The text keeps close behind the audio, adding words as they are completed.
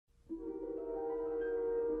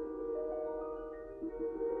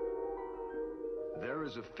there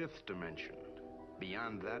is a fifth dimension,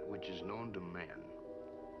 beyond that which is known to man.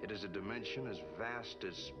 It is a dimension as vast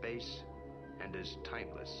as space and as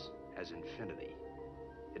timeless as infinity.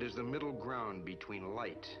 It is the middle ground between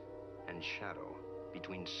light and shadow,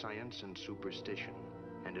 between science and superstition,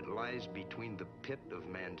 and it lies between the pit of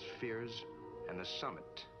man's fears and the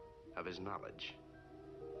summit of his knowledge.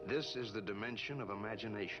 This is the dimension of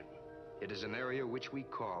imagination. It is an area which we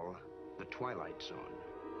call the Twilight Zone.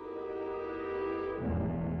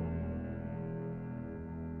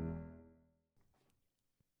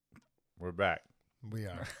 We're back. We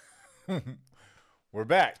are. We're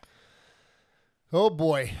back. Oh,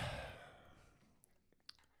 boy.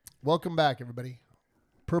 Welcome back, everybody.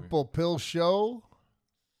 Purple Pill Show.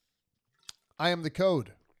 I am the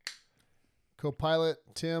code. Co-pilot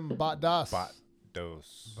Tim Botdas.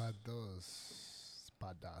 Botdos.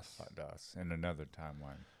 Botdas. In another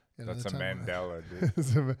timeline. In That's another a timeline.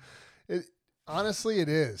 Mandela, dude. Honestly, it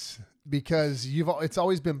is. Because it's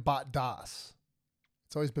always been Botdas.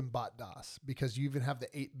 It's always been Botdas. Because you even have the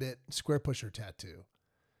 8-bit square pusher tattoo.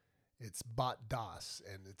 It's Botdas.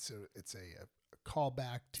 And it's a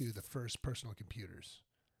callback to the first personal computers.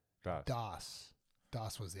 DOS.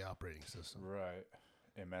 DOS was the operating system. Right.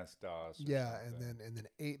 MS-DOS. Yeah, and then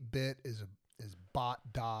 8-bit is bot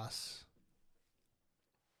DOS.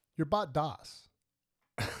 You're bot DOS.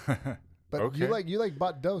 But okay. you like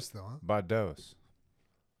bot DOS though, huh? Botdos.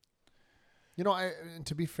 You know, and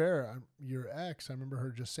to be fair, your ex, I remember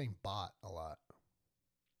her just saying bot a lot.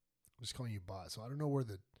 Just calling you bot. So I don't know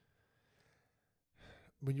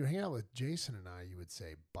when you're hanging out with Jason and I, you would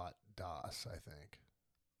say bot DOS, I think.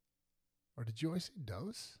 Or did you always say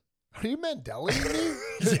DOS? Are you Mandela-ing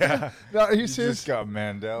me? Yeah. No, are you serious? Just got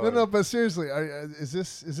Mandela. No, but seriously, is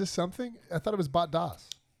this something? I thought it was bot DOS.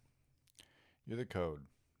 You're the code.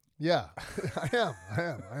 Yeah, I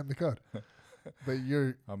am the code. But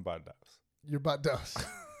I'm Botdos. you're bot DOS.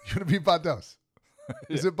 You're gonna be bot DOS.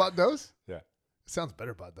 Is it bot DOS? Yeah. It sounds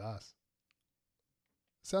better bot DOS.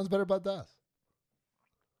 Sounds better bot DOS.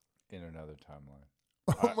 In another timeline.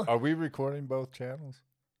 Oh Are we recording both channels?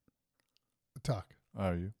 Talk.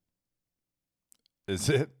 Are you? Is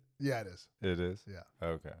it? Yeah, it is. It is? Yeah.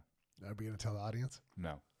 Okay. Are we gonna tell the audience?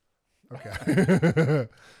 No. Okay.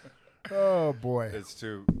 Oh boy. It's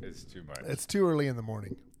too much. It's too early in the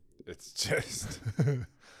morning. It's just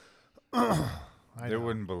I they know.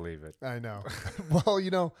 wouldn't believe it. I know.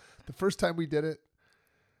 Well, the first time we did it,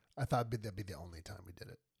 I thought that'd be the only time we did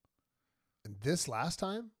it. And this last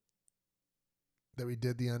time that we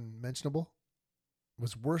did the unmentionable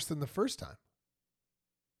was worse than the first time.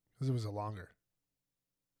 Because it was a longer.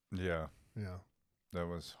 Yeah. Yeah. That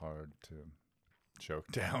was hard to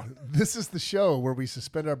choke down. This is the show where we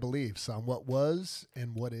suspend our beliefs on what was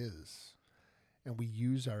and what is. And we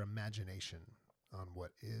use our imagination on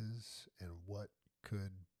what is and what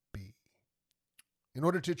could be. In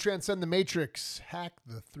order to transcend the matrix, hack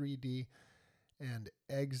the 3D, and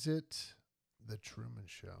exit the Truman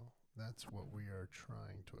Show. That's what we are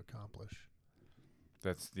trying to accomplish.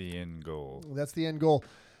 That's the end goal. That's the end goal.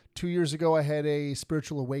 2 years ago, I had a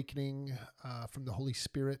spiritual awakening from the Holy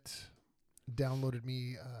Spirit. Downloaded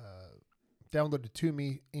to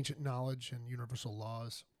me ancient knowledge and universal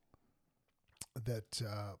laws. That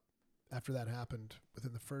after that happened,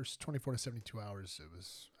 within the first 24 to 72 hours, it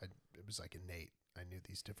was like innate. I knew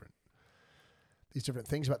these different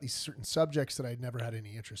things about these certain subjects that I'd never had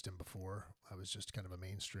any interest in before. I was just kind of a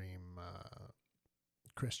mainstream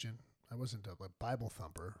Christian. I wasn't a Bible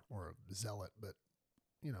thumper or a zealot, but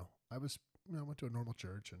I went to a normal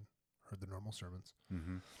church and heard the normal sermons.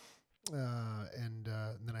 Mm-hmm. And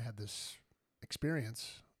then I had this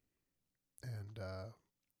experience, and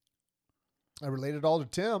I related it all to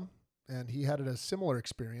Tim, and he had a similar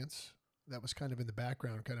experience that was kind of in the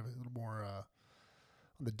background, kind of a little more on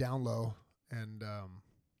the down low, and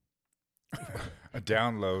A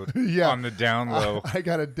download. Yeah. On the down low. I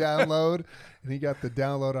got a download, and he got the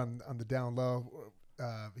download on the down low.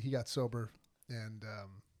 He got sober, and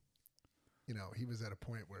he was at a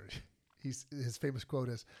point where his famous quote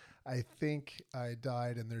is, "I think I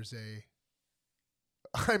died, and there's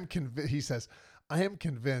I'm convinced." He says, "I am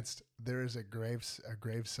convinced there is a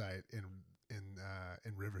gravesite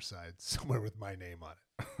in Riverside somewhere with my name on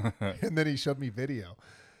it." And then he showed me video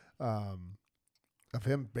of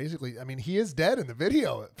him. Basically, I mean, he is dead in the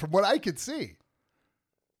video from what I could see.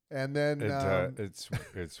 And then it's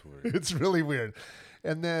weird. it's really weird.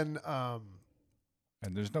 And then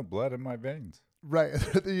And there's no blood in my veins. right,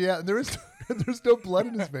 yeah, there's no blood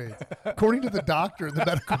in his veins, according to the doctor and the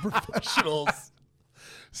medical professionals.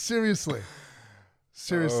 Seriously,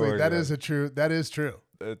 Oh my that God. is true. That is true.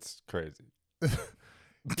 It's crazy.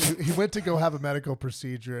 He went to go have a medical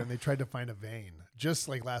procedure, and they tried to find a vein, just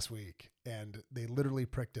like last week. And they literally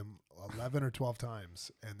pricked him 11 or 12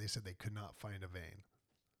 times, and they said they could not find a vein.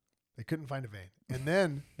 They couldn't find a vein. And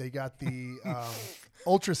then they got the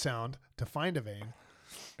ultrasound to find a vein.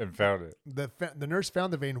 And found it. The nurse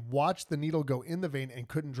found the vein, watched the needle go in the vein, and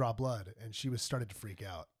couldn't draw blood. And she was started to freak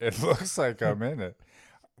out. It looks like I'm in it.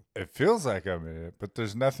 It feels like I'm in it, but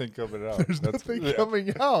there's nothing coming out. There's nothing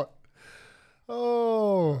coming out.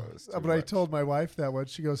 Oh, but much. I told my wife that one.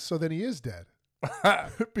 She goes, so then he is dead.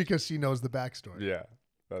 Because she knows the backstory. Yeah,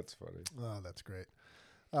 that's funny. Oh, that's great.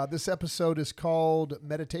 This episode is called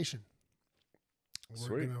Meditation.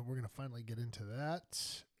 Sweet. We're gonna finally get into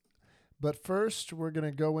that. But first, we're going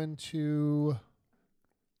to go into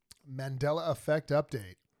Mandela Effect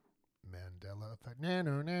Update. Mandela Effect.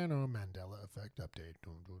 Mandela Effect Update.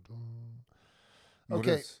 Dun, dun, dun.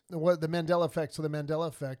 Okay. What the Mandela Effect? So the Mandela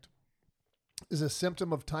Effect is a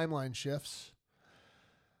symptom of timeline shifts.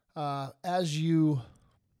 Okay.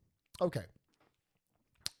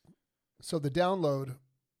 So the download,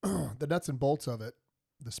 the nuts and bolts of it,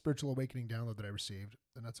 the spiritual awakening download that I received,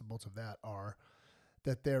 the nuts and bolts of that are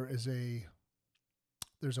that there's a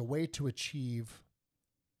way to achieve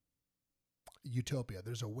utopia.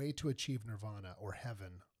 There's a way to achieve nirvana or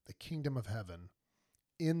heaven, the kingdom of heaven,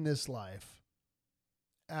 in this life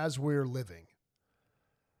as we're living.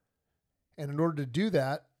 And in order to do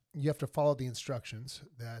that, you have to follow the instructions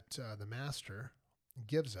that the Master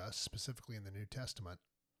gives us, specifically in the New Testament,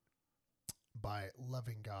 by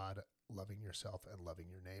loving God, loving yourself, and loving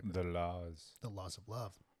your neighbor. The laws of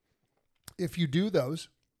love. If you do those,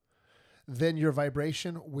 then your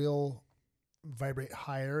vibration will vibrate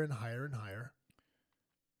higher and higher and higher.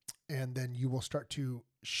 And then you will start to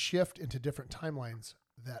shift into different timelines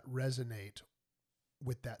that resonate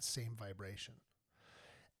with that same vibration.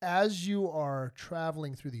 As you are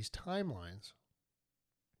traveling through these timelines,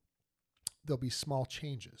 there'll be small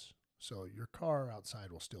changes. So your car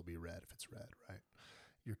outside will still be red if it's red, right?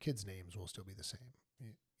 Your kids' names will still be the same.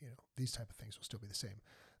 You know, these type of things will still be the same.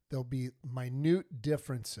 There'll be minute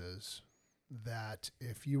differences that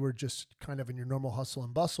if you were just kind of in your normal hustle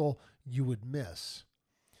and bustle, you would miss.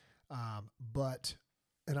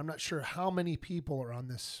 And I'm not sure how many people are on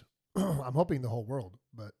this. I'm hoping the whole world,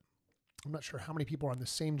 but I'm not sure how many people are on the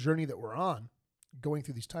same journey that we're on, going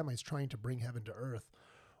through these timelines, trying to bring heaven to earth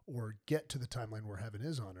or get to the timeline where heaven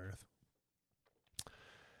is on earth.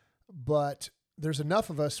 But there's enough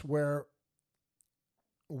of us where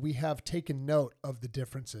we have taken note of the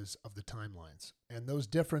differences of the timelines. And those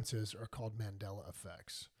differences are called Mandela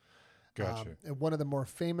Effects. Gotcha. And one of the more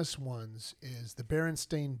famous ones is the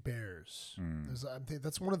Berenstain Bears. I think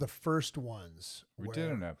that's one of the first ones. We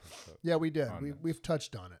did an episode. Yeah, we did. We've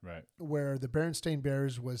touched on it. Right. Where the Berenstain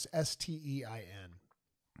Bears was STEIN.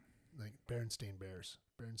 Like Berenstain Bears.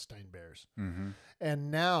 Mm-hmm.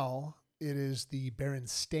 And now it is the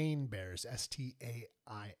Berenstain Bears, STAIN.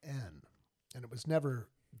 And it was never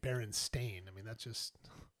Berenstain. I mean, that's just...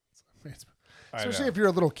 Especially if you're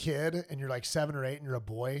a little kid and you're like 7 or 8 and you're a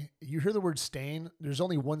boy, you hear the word stain. There's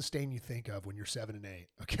only one stain you think of when you're 7 and 8.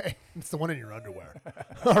 Okay. It's the one in your underwear.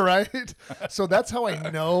 All right. So that's how I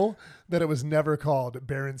know that it was never called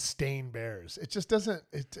Berenstain Bears. It just doesn't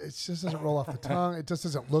roll off the tongue. It just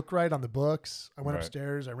doesn't look right on the books. I ran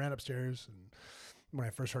upstairs and when I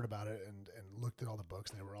first heard about it and looked at all the books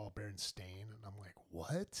and they were all Berenstain and I'm like,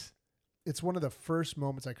 what? It's one of the first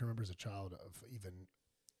moments I can remember as a child of even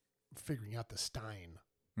figuring out the Stein,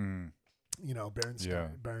 you know,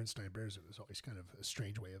 Berenstain Bears. It was always kind of a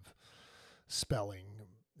strange way of spelling,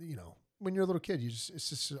 you know, when you're a little kid, it's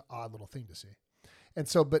just an odd little thing to see. And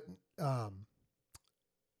so, but, on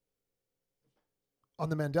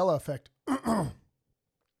the Mandela Effect,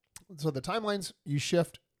 so the timelines, you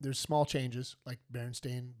shift, there's small changes like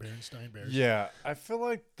Berenstain Bears. Yeah. I feel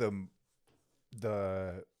like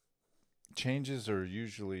the changes are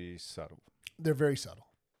usually subtle. They're very subtle.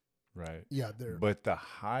 Right. Yeah. But the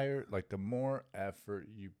higher, like the more effort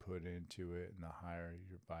you put into it and the higher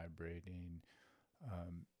you're vibrating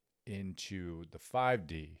into the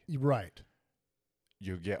 5D. Right.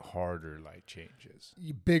 You get harder like changes.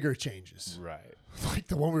 Bigger changes. Right. Like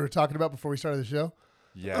the one we were talking about before we started the show.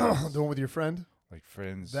 Yeah. The one with your friend. Like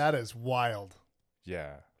friends. That is wild.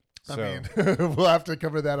 Yeah. I mean, we'll have to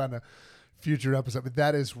cover that on a future episode, but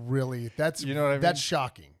that is really, you know what I mean? That's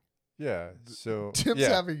shocking. Yeah. So Tim's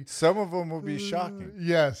having some of them will be shocking.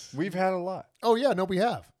 Yes. We've had a lot. Oh yeah, no, we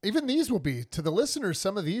have. Even these will be to the listeners.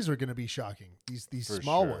 Some of these are going to be shocking. These For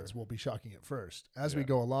small sure. ones will be shocking at first. As we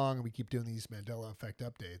go along and we keep doing these Mandela Effect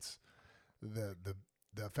updates, the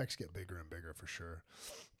effects get bigger and bigger for sure.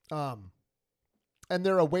 And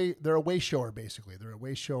they're a way shower, basically. They're a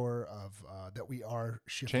way shower of that we are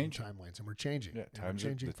shifting timelines, and we're changing. Yeah, the times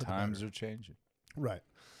are changing. Right.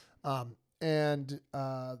 And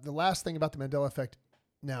the last thing about the Mandela effect,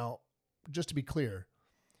 now, just to be clear,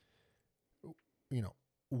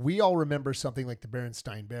 we all remember something like the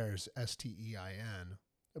Berenstain Bears, STEIN,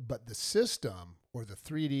 but the system or the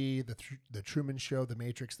 3D, the Truman Show, the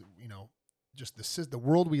Matrix, just the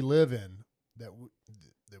world we live in that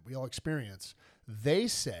we all experience, they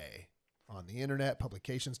say on the internet,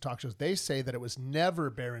 publications, talk shows, they say that it was never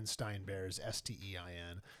Berenstain Bears,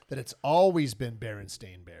 STEIN, that it's always been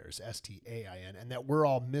Berenstain Bears, STAIN, and that we're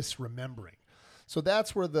all misremembering. So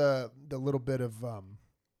that's where the little bit of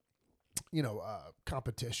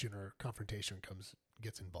competition or confrontation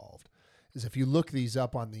gets involved. Is if you look these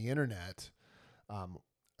up on the internet,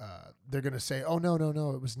 they're going to say, "Oh no,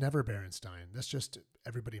 it was never Berenstain. That's just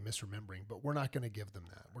everybody misremembering." But we're not going to give them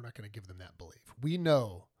that. We're not going to give them that belief. We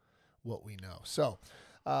know what we know. So,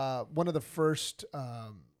 one of the first,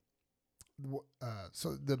 so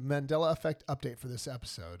the Mandela Effect update for this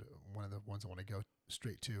episode, one of the ones I want to go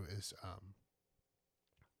straight to is,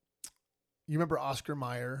 you remember Oscar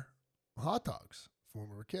Mayer hot dogs from when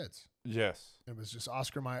we were kids? Yes. It was just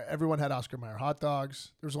Oscar Mayer. Everyone had Oscar Mayer hot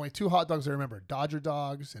dogs. There was only 2 hot dogs I remember: Dodger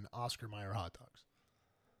dogs and Oscar Mayer hot dogs.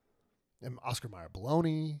 And Oscar Mayer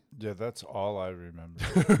bologna. Yeah, that's all I remember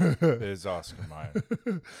is Oscar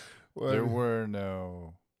Mayer. Well, There were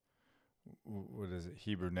no,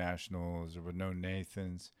 Hebrew Nationals. There were no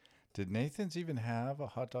Nathans. Did Nathans even have a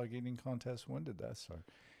hot dog eating contest? When did that start?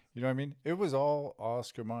 You know what I mean? It was all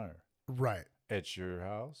Oscar Mayer. Right. At your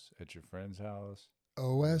house, at your friend's house.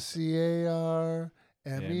 OSCAR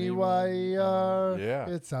MEYER. Yeah.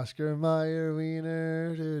 It's Oscar Mayer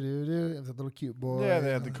Wiener. It was a little cute boy. Yeah, they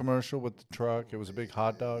had the commercial with the truck. It was a big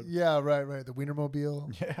hot dog. Yeah, right. The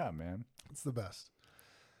Wienermobile. Yeah, man. It's the best.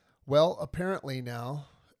 Well, apparently now,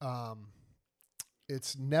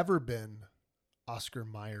 it's never been Oscar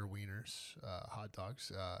Mayer Wieners, hot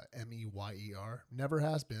dogs, MEYER. Never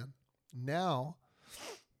has been. Now,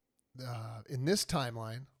 in this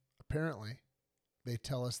timeline, apparently, they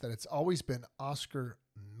tell us that it's always been Oscar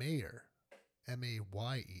Mayer,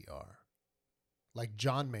 MAYER, like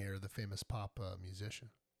John Mayer, the famous pop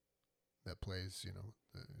musician that plays,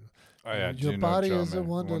 Oh, yeah. Your body is a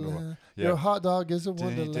wonderland. Yeah. Your hot dog is a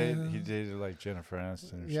wonderland. He dated like Jennifer Aniston or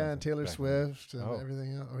something. And Taylor Swift and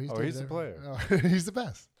everything else. He's the player. Oh, he's the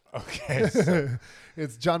best. Okay. So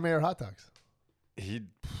It's John Mayer hot dogs. Wait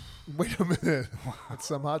a minute. That's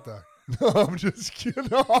some hot dog. No, I'm just kidding.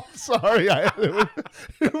 No, I'm sorry.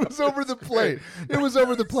 It was over the plate. It was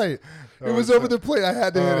over the plate. It was over the plate. I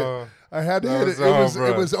had to hit it. I had to hit it.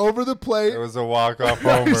 It was over the plate. It was a walk-off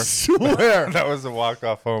homer. I swear. That was a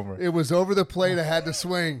walk-off homer. It was over the plate. I had to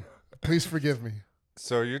swing. Please forgive me.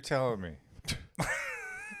 So you're telling me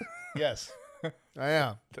Yes, I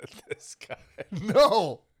am. that this guy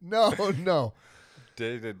No.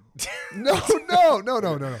 dated... No. No,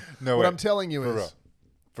 What wait. I'm telling you is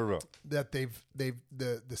For real. that the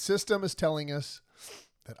system is telling us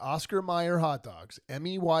that Oscar Mayer hot dogs,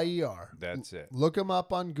 MEYER. That's it. Look them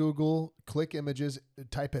up on Google, click images,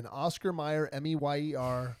 type in Oscar Mayer,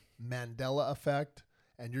 MEYER, Mandela Effect,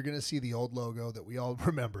 and you're going to see the old logo that we all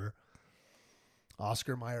remember.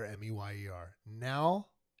 Oscar Mayer, MEYER. Now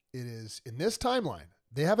it is in this timeline.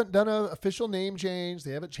 They haven't done an official name change.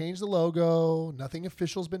 They haven't changed the logo. Nothing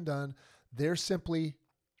official's been done. They're simply,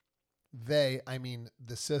 I mean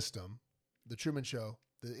the system, the Truman Show,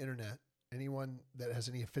 the internet, anyone that has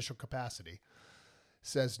any official capacity,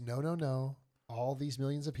 says, no. All these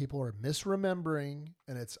millions of people are misremembering,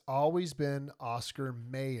 and it's always been Oscar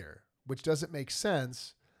Mayer, which doesn't make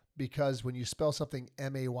sense because when you spell something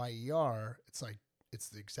MAYER, it's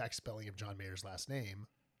the exact spelling of John Mayer's last name.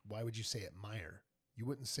 Why would you say it Mayer? You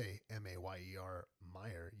wouldn't say MAYER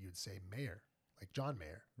Mayer. You'd say Mayer, like John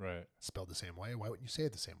Mayer. Right. Spelled the same way. Why wouldn't you say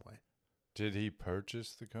it the same way? Did he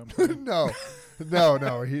purchase the company? No. He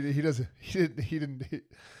doesn't. He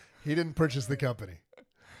didn't purchase the company.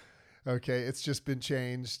 Okay, it's just been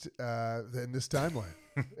changed in this timeline,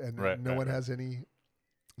 and no one has any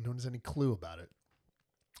clue about it.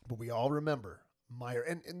 But we all remember Mayer,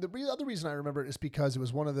 and the other reason I remember it is because it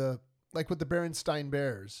was one of the, like with the Berenstain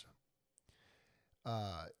Bears.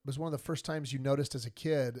 It was one of the first times you noticed as a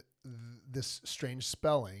kid this strange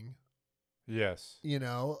spelling. Yes.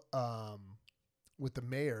 With the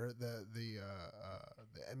Mayer, the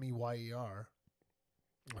MEYER.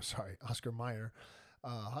 Oh, sorry, Oscar Mayer.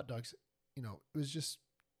 Hot dogs, it was just,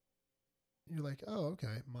 you're like, oh,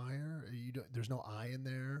 okay, Mayer. There's no I in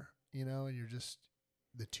there, and you're just,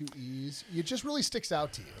 the two E's. It just really sticks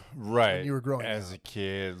out to you. Right. When you were growing as up. a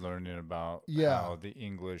kid, learning about Yeah. how the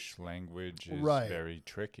English language is Right. very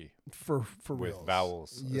tricky For with reals.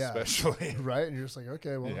 vowels, Yeah. especially. Right. And you're just like,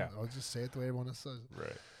 okay, well, Yeah. I'll just say it the way I want to say it.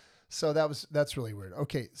 Right. So that's really weird.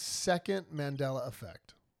 Okay. Second Mandela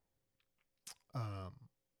effect.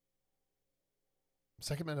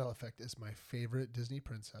 Second Mandela effect is my favorite Disney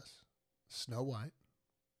princess, Snow White.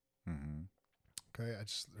 Mm-hmm. Okay.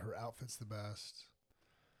 Her outfit's the best.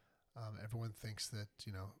 Everyone thinks that,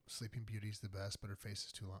 Sleeping Beauty's the best, but her face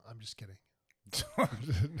is too long. I'm just kidding.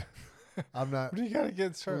 I'm not. What do you got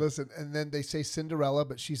against her? Listen, and then they say Cinderella,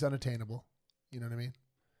 but she's unattainable. You know what I mean?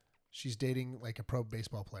 She's dating like a pro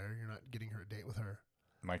baseball player. You're not getting her a date with her.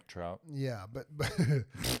 Mike Trout. Yeah,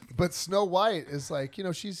 but Snow White is like,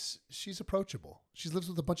 she's approachable. She lives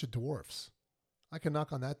with a bunch of dwarfs. I can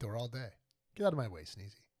knock on that door all day. Get out of my way,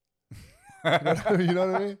 Sneezy. You know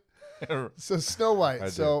what I mean? So Snow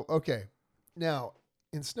White. Okay. Now,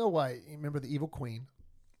 in Snow White, you remember the evil queen?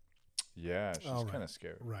 Yeah, she's kind of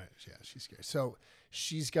scary. Right. Yeah, she's scary. So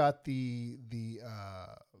she's got the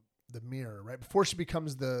mirror, right? Before she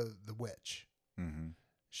becomes the witch,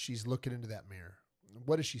 she's looking into that mirror.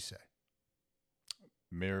 What does she say?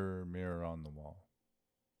 Mirror, mirror on the wall.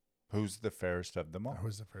 Who's the fairest of them all?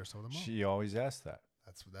 Who's the fairest of them all? She always asks that.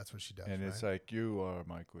 That's what she does. And right? it's like, you are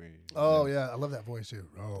my queen. Oh, yeah. I love that voice, too.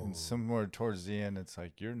 Oh. And somewhere towards the end, it's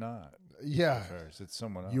like, you're not. Yeah. the fairest. It's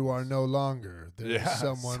someone else. You are no longer. There's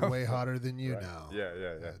someone way hotter than you right. now.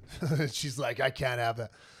 Yeah. She's like, I can't have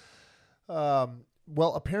that.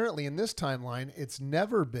 Well, apparently in this timeline, it's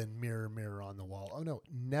never been mirror, mirror on the wall. Oh, no,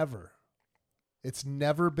 never. It's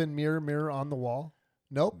never been mirror, mirror on the wall.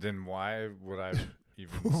 Nope. Then why would I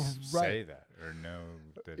even say that or know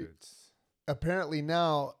that it's... Apparently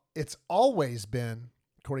now it's always been,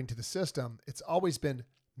 according to the system, it's always been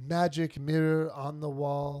magic mirror on the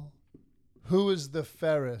wall. Who is the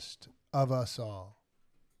fairest of us all?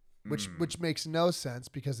 Which makes no sense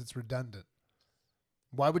because it's redundant.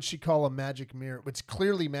 Why would she call a magic mirror? It's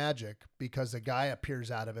clearly magic because a guy appears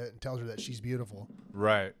out of it and tells her that she's beautiful.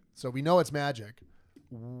 Right. So we know it's magic.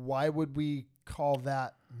 Why would we call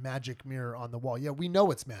that magic mirror on the wall? Yeah, we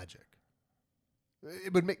know it's magic.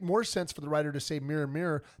 It would make more sense for the writer to say mirror,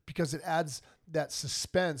 mirror because it adds that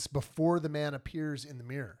suspense before the man appears in the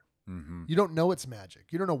mirror. Mm-hmm. You don't know it's magic.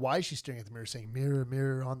 You don't know why she's staring at the mirror saying, mirror,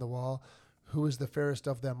 mirror on the wall. Who is the fairest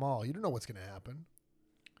of them all? You don't know what's going to happen.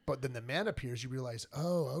 But then the man appears, you realize,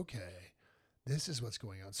 oh, okay, this is what's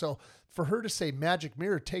going on. So for her to say magic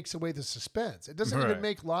mirror takes away the suspense. It doesn't even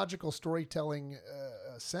make logical storytelling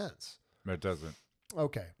sense. It doesn't.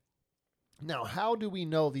 Okay. Now, how do we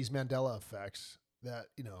know these Mandela effects that,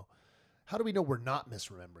 how do we know we're not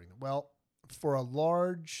misremembering them? Well, for a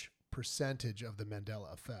large percentage of the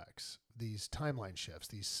Mandela effects, these timeline shifts,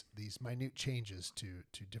 these minute changes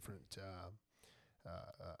to different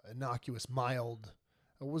innocuous, mild,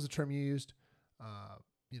 what was the term you used?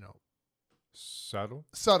 Subtle?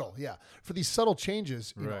 Subtle, yeah. For these subtle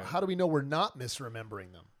changes, Right. How do we know we're not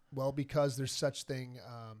misremembering them? Well, because there's such thing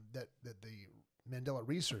that the Mandela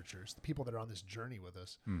researchers, the people that are on this journey with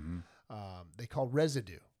us, they call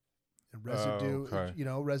residue. And residue,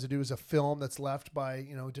 residue is a film that's left by,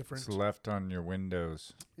 different... It's left on your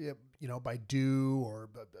windows. By dew or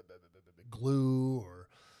glue or,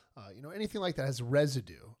 anything like that has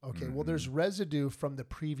residue. Okay, well, there's residue from the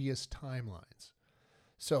previous timelines.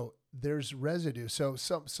 So there's residue. So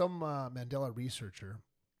some Mandela researcher,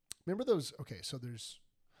 remember those? Okay, so there's,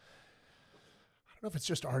 I don't know if it's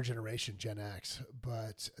just our generation, Gen X,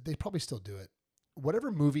 but they probably still do it.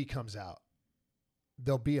 Whatever movie comes out,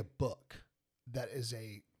 there'll be a book that is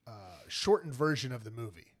a shortened version of the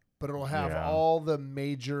movie, but it'll have all the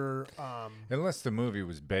major... Unless the movie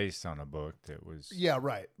was based on a book that was... Yeah,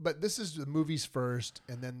 right. But this is the movies first,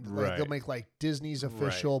 and then they'll make like Disney's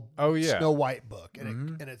official Snow White book,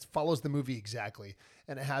 and it follows the movie exactly,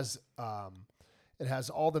 and it has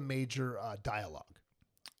all the major dialogue.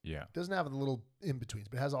 Yeah. It doesn't have the little in-betweens,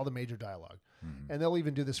 but it has all the major dialogue. And they'll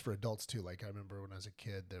even do this for adults too. Like I remember when I was a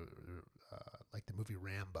kid, like the movie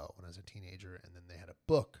Rambo when I was a teenager, and then they had a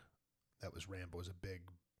book that was Rambo. It was a big,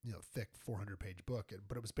 thick 400-page book,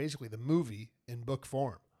 but it was basically the movie in book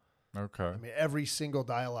form. Okay. I mean, every single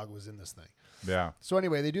dialogue was in this thing. Yeah. So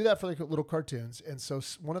anyway, they do that for like little cartoons. And so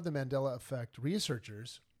one of the Mandela Effect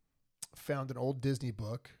researchers found an old Disney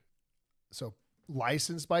book, so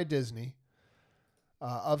licensed by Disney,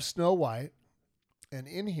 of Snow White. And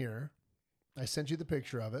in here, I sent you the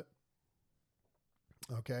picture of it.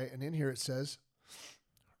 Okay. And in here it says,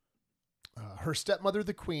 her stepmother,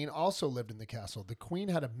 the queen, also lived in the castle. The queen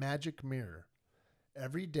had a magic mirror,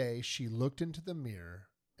 Every day she looked into the mirror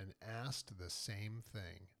and asked the same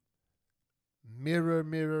thing. Mirror,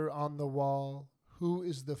 mirror on the wall, who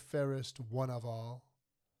is the fairest one of all?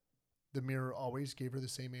 The mirror always gave her the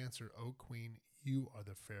same answer. Oh, queen, you are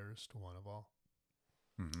the fairest one of all.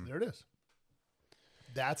 Mm-hmm. There it is.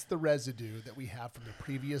 That's the residue that we have from the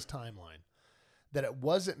previous timeline. That it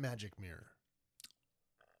wasn't magic mirror.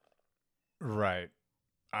 Right.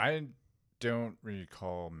 I don't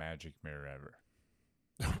recall magic mirror ever.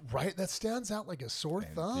 Right? That stands out like a sore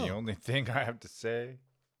And thumb. the only thing I have to say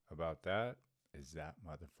about that is that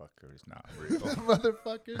motherfucker is not real. That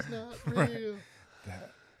motherfucker's not real.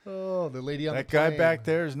 Oh, the lady on That the guy plane. back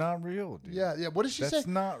there is not real, dude. Yeah. What did she say? That's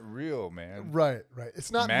not real, man. Right.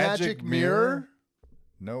 It's not magic mirror.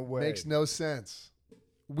 No way. Makes no sense.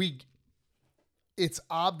 It's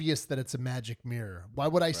obvious that it's a magic mirror. Why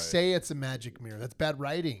would I say it's a magic mirror? That's bad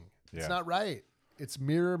writing. It's not right. It's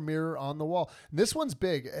mirror, mirror on the wall. And this one's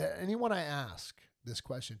big. Anyone I ask this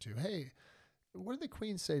question to, hey, what did the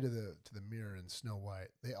queen say to the mirror in Snow White?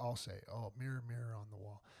 They all say, oh, mirror, mirror on the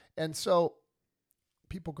wall. And so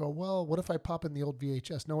people go, well, what if I pop in the old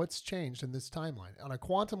VHS? No, it's changed in this timeline. On a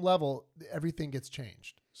quantum level, everything gets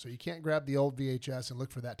changed. So you can't grab the old VHS and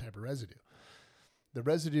look for that type of residue. The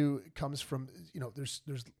residue comes from,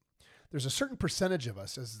 there's a certain percentage of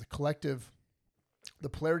us as the collective, the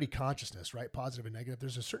polarity consciousness, right? Positive and negative.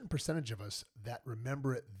 There's a certain percentage of us that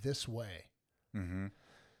remember it this way. Mm-hmm.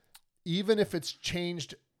 Even if it's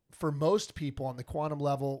changed for most people on the quantum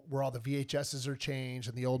level where all the VHSs are changed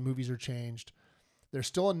and the old movies are changed, there's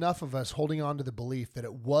still enough of us holding on to the belief that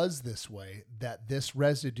it was this way, that this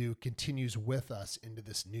residue continues with us into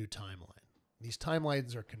this new timeline. These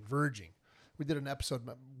timelines are converging. We did an episode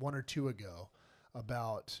 1 or 2 ago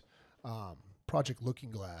about Project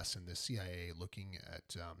Looking Glass and the CIA looking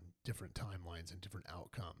at different timelines and different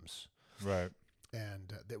outcomes. Right.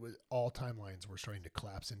 And all timelines were starting to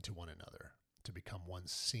collapse into one another to become one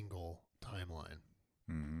single timeline.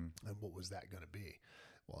 Mm-hmm. And what was that going to be?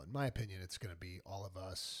 Well, in my opinion, it's going to be all of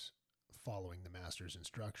us following the master's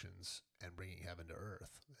instructions and bringing heaven to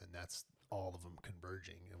earth. And that's all of them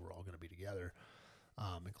converging, and we're all going to be together,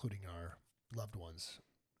 including our loved ones.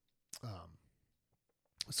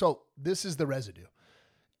 So this is the residue.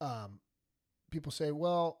 People say,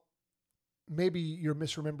 well, maybe you're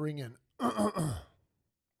misremembering and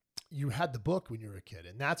you had the book when you were a kid,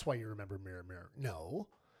 and that's why you remember Mirror, Mirror. No.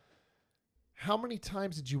 How many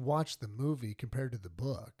times did you watch the movie compared to the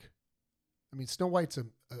book? I mean, Snow White's a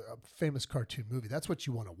famous cartoon movie. That's what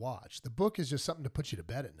you want to watch. The book is just something to put you to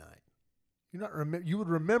bed at night. You would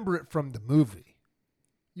remember it from the movie.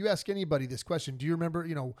 You ask anybody this question, do you remember,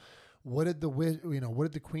 what did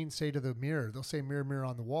the queen say to the mirror? They'll say mirror, mirror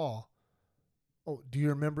on the wall. Oh, do you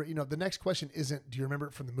remember, the next question isn't, do you remember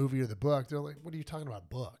it from the movie or the book? They're like, what are you talking about,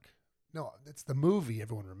 book? No, it's the movie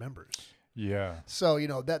everyone remembers. Yeah. So,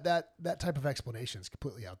 that type of explanation is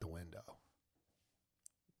completely out the window.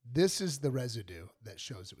 This is the residue that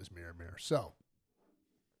shows it was mirror, mirror. So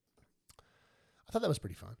I thought that was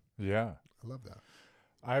pretty fun. Yeah. I love that.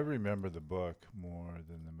 I remember the book more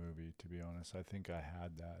than the movie, to be honest. I think I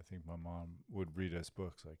had that. I think my mom would read us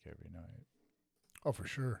books like every night. Oh, for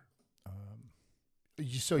sure.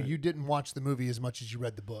 You didn't watch the movie as much as you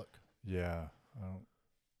read the book? Yeah.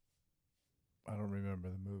 I don't remember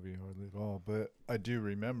the movie hardly at all, but I do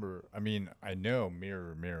remember. I mean, I know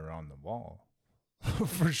Mirror, Mirror on the Wall.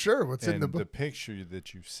 For sure. What's in the book? The picture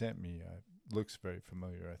that you sent me looks very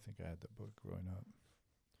familiar. I think I had the book growing up.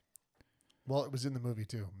 Well, it was in the movie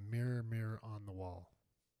too. Mirror, Mirror on the Wall.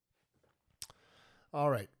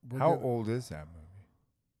 All right. How old is that movie?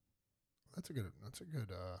 That's a good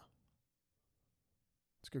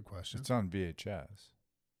question. It's on VHS.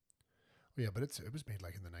 Yeah, but it was made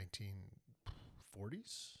like in the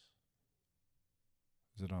 1940s.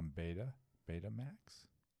 Is it on Betamax?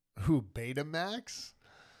 Who, Betamax?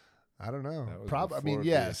 I don't know. Probably. I mean,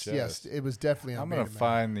 yes, it was definitely on I'm going to Betamax.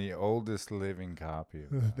 find the oldest living copy of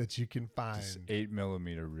that. that you can find. Just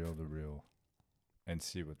 8mm reel to reel and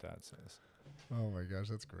see what that says. Oh my gosh,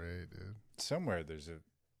 that's great, dude. Somewhere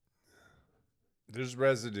there's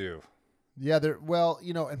residue. Yeah,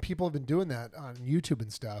 and people have been doing that on YouTube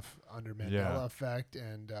and stuff under Mandela Effect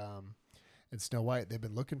and Snow White. They've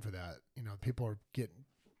been looking for that. People are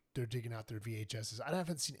they're digging out their VHSs. I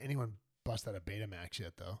haven't seen anyone bust out a Betamax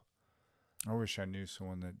yet, though. I wish I knew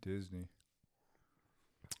someone at Disney.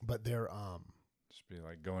 But they're just be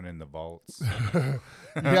like going in the vaults.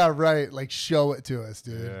 Yeah, right. Like show it to us,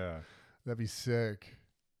 dude. Yeah, that'd be sick.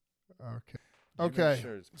 Okay.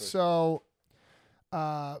 So,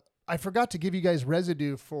 I forgot to give you guys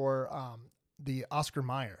residue for the Oscar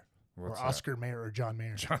Mayer. What's or that? Oscar Mayer or John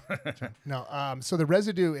Mayer. No. So the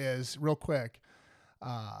residue is real quick.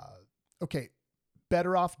 Okay.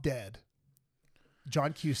 Better Off Dead.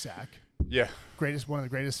 John Cusack. Yeah. One of the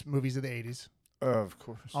greatest movies of the 80s. Of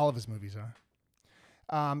course. All of his movies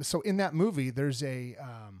are. So in that movie, there's a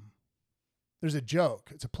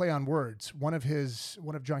joke. It's a play on words. One of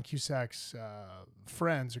John Cusack's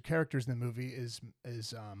friends or characters in the movie is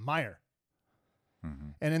Meyer. Mm-hmm.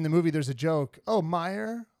 And in the movie, there's a joke. Oh,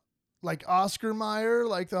 Meyer, like Oscar Mayer,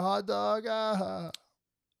 like the hot dog.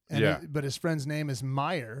 And but his friend's name is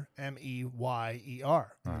Meyer, Meyer,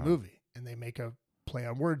 in the movie, and they make a play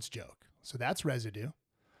on words joke. So that's residue.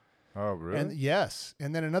 Oh, really? And yes.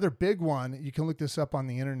 And then another big one, you can look this up on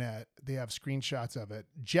the internet. They have screenshots of it.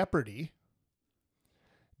 Jeopardy.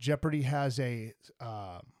 Jeopardy has a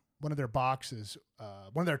one of their boxes,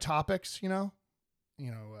 one of their topics,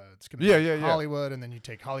 it's going to be Hollywood, and then you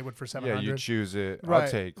take Hollywood for 700. Yeah, you choose it. Right. I'll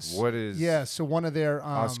take what is so one of their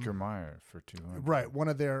Oscar Mayer for 200. Right, one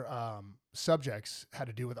of their subjects had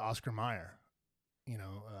to do with Oscar Mayer.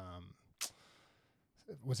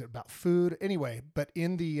 Was it about food? Anyway, but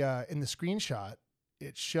in the screenshot,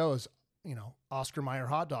 it shows, Oscar Mayer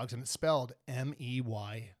hot dogs, and it's spelled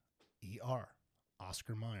Meyer.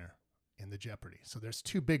 Oscar Mayer in the Jeopardy. So there's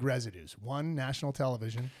two big residues. One, national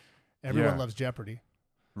television. Everyone loves Jeopardy.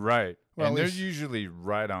 Right. Well, and they're usually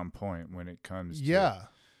right on point when it comes to... Yeah.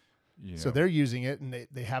 You know. So they're using it, and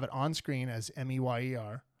they have it on screen as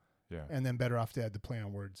Meyer. Yeah. And then Better Off Dead, the play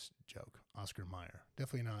on words joke. Oscar Mayer.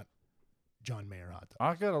 Definitely not John Mayer hot dog.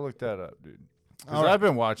 I got to look that up, dude. Because I've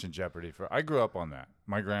been watching Jeopardy I grew up on that.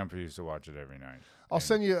 My grandpa used to watch it every night. I'll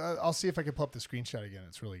send you... I'll see if I can pull up the screenshot again.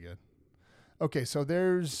 It's really good. Okay, so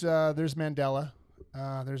there's Mandela.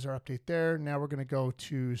 There's our update there. Now we're going to go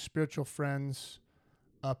to Spiritual Friends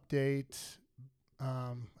update.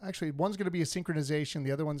 Actually, one's going to be a synchronization.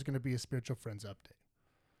 The other one's going to be a Spiritual Friends update.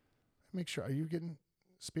 Make sure. Are you getting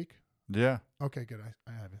speak? Yeah. Okay, good.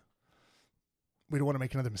 I have you. We don't want to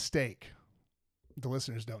make another mistake. The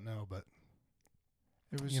listeners don't know, but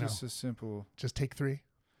it was just a simple... Just take 3?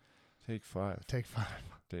 Take 5. Take 5.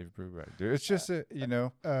 Dave Brubeck, dude. It's just okay.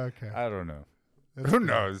 I don't know. That's Who good.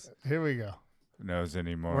 knows? Here we go. Who knows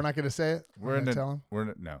anymore? We're not going to say it. We're in tell them. We're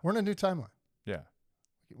in a new timeline. Yeah.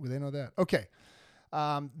 They know that. Okay.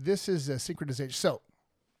 This is a synchronization. So,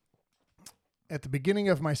 at the beginning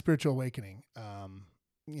of my spiritual awakening,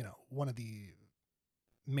 one of the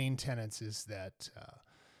main tenets is that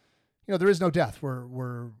there is no death.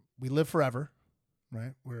 We live forever,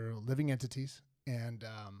 right? We're living entities, and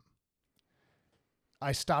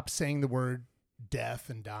I stopped saying the word death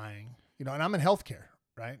and dying, and I'm in healthcare,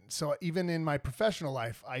 right? So even in my professional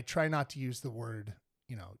life, I try not to use the word,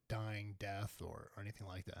 dying, death, or anything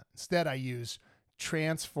like that. Instead, I use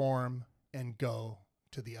transform and go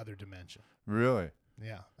to the other dimension. Really?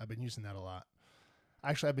 Yeah, I've been using that a lot.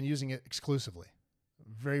 Actually, I've been using it exclusively.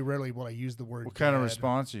 Very rarely will I use the word What kind of dead.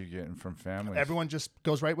 response are you getting from families? Everyone just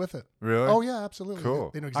goes right with it. Really? Oh, yeah, absolutely.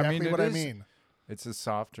 Cool. They know exactly what I mean. It's a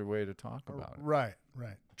softer way to talk about it. Right.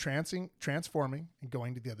 Transforming and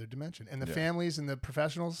going to the other dimension. And the families and the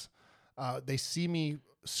professionals, they see me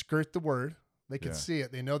skirt the word. They can see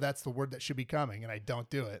it. They know that's the word that should be coming, and I don't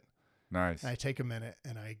do it. Nice. And I take a minute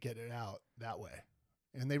and I get it out that way.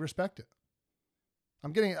 And they respect it.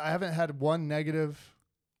 I haven't had one negative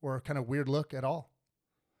or kind of weird look at all.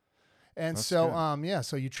 And That's so, good.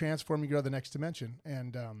 so you transform, you go to the next dimension.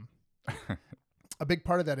 And a big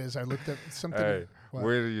part of that is I looked at something. Hey,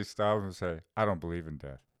 where do you stop and say, I don't believe in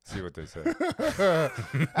death? See what they say.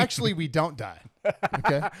 Actually, we don't die.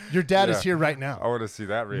 Okay. Your dad is here right now. I want to see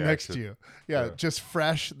that reaction. Next to you. Yeah. Just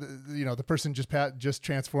fresh. The person just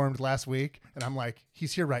transformed last week. And I'm like,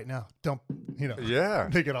 he's here right now. Don't, Yeah.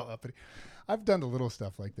 They get all uppity. I've done the little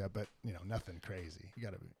stuff like that, but nothing crazy. You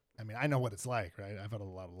got to be. I know what it's like, right? I've had a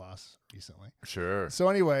lot of loss recently. Sure. So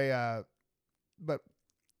anyway,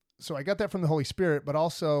 so I got that from the Holy Spirit, but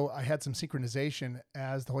also I had some synchronization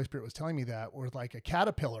as the Holy Spirit was telling me that, where like a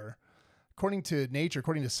caterpillar, according to nature,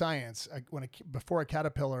 according to science, before a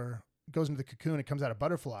caterpillar goes into the cocoon, it comes out a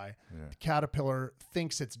butterfly. Yeah. The caterpillar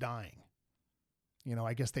thinks it's dying.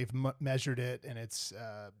 I guess they've measured it, and it's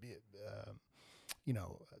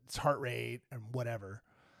its heart rate and whatever.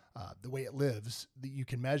 The way it lives, you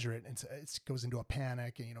can measure it, and it goes into a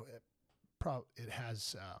panic, and it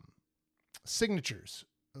has signatures,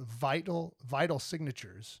 vital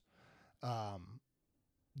signatures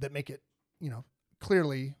that make it,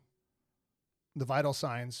 clearly the vital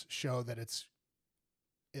signs show that it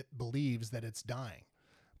believes that it's dying,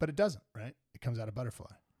 but it doesn't, right? It comes out a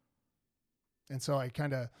butterfly. And so I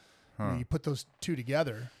kind of, you put those two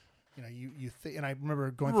together, you think, and I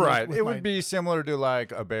remember going Right. through It would be similar to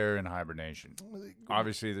like a bear in hibernation.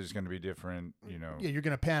 Obviously, there's going to be different, Yeah, you're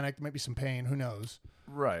going to panic. There might be some pain. Who knows?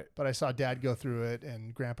 Right. But I saw Dad go through it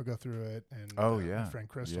and Grandpa go through it, and my friend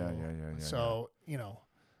Crystal. Yeah. So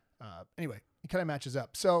anyway, it kind of matches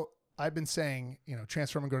up. So I've been saying,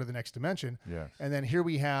 transform and go to the next dimension. Yes. And then here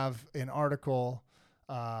we have an article,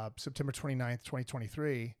 September 29th,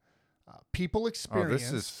 2023. People experience. Oh,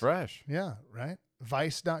 this is fresh. Yeah, right.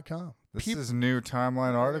 Vice.com. This is new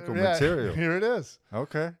timeline article material. Here it is.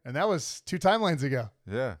 Okay. And that was 2 timelines ago.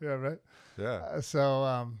 Yeah. Yeah, right.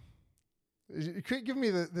 Yeah. You could give me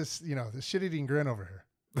this shit-eating grin over here,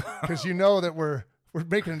 because that we're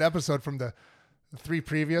making an episode from the 3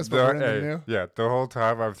 previous, but we're in the new. Yeah, the whole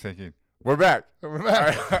time I'm thinking, we're back. We're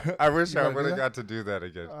back. I wish I would have got to do that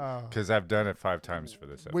again, because I've done it 5 times for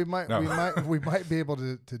this episode. We might be able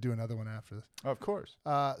to do another one after this. Of course.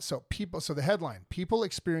 So the headline: people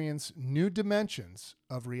experience new dimensions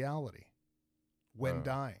of reality when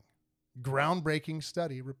dying. Groundbreaking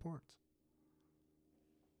study reports.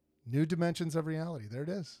 New dimensions of reality. There it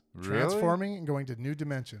is. Really? Transforming and going to new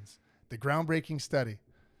dimensions. The groundbreaking study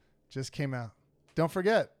just came out. Don't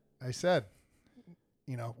forget, I said,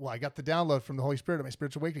 I got the download from the Holy Spirit at my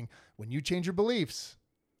spiritual awakening. When you change your beliefs,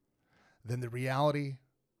 then the reality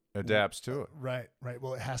adapts to it. Right.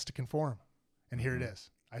 Well, it has to conform. And here it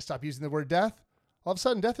is. I stopped using the word death. All of a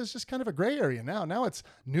sudden, death is just kind of a gray area now. Now it's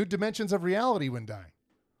new dimensions of reality when dying.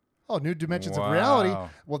 Oh, new dimensions of reality.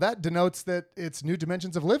 Well, that denotes that it's new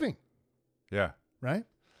dimensions of living. Yeah. Right?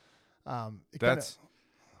 That's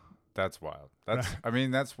wild.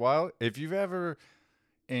 That's wild. If you've ever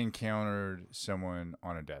encountered someone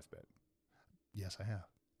on a deathbed. Yes, I have.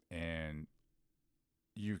 And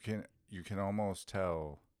you can almost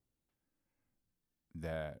tell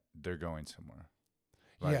that they're going somewhere.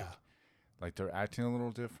 Like they're acting a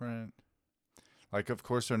little different. Like, of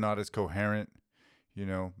course, they're not as coherent.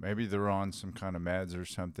 Maybe they're on some kind of meds or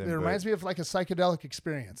something. It reminds me of like a psychedelic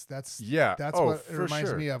experience. That's what it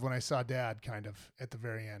reminds me of when I saw Dad kind of at the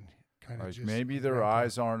very end. Kind of like just maybe their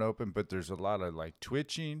eyes aren't open, but there's a lot of like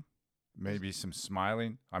twitching, maybe some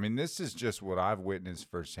smiling. I mean, this is just what I've witnessed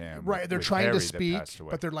firsthand. Right. They're trying Harry to speak,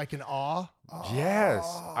 but they're like in awe. Yes.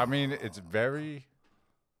 I mean, it's very,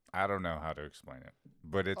 I don't know how to explain it,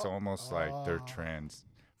 but it's almost like they're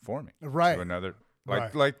transforming to another.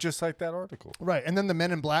 Like just like that article. Right. And then the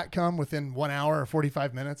Men in Black come within 1 hour or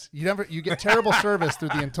 45 minutes. You get terrible service through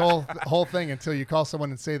the whole thing until you call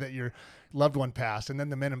someone and say that your loved one passed. And then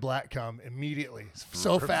the Men in Black come immediately.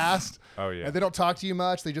 So fast. Oh, yeah. And they don't talk to you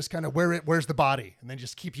much. They just kind of, where's the body? And then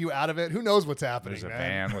just keep you out of it. Who knows what's happening, There's a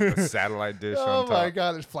man? van with a satellite dish on top. Oh, my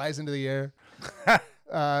God. It flies into the air.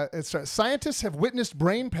 Scientists have witnessed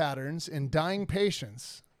brain patterns in dying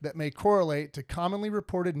patients that may correlate to commonly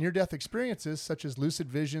reported near-death experiences such as lucid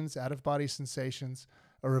visions, out-of-body sensations,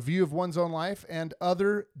 a review of one's own life, and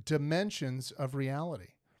other dimensions of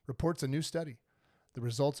reality, reports a new study. The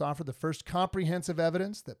results offer the first comprehensive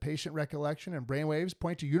evidence that patient recollection and brainwaves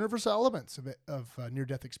point to universal elements of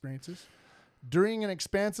near-death experiences. During an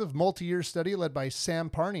expansive multi-year study led by Sam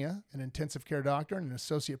Parnia, an intensive care doctor and an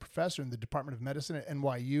associate professor in the Department of Medicine at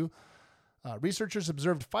NYU, researchers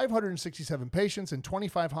observed 567 patients in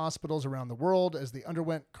 25 hospitals around the world as they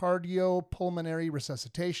underwent cardiopulmonary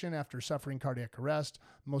resuscitation after suffering cardiac arrest,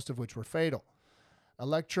 most of which were fatal.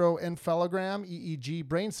 Electroencephalogram, EEG,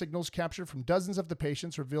 brain signals captured from dozens of the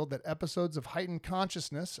patients revealed that episodes of heightened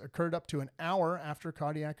consciousness occurred up to an hour after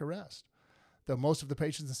cardiac arrest. Though most of the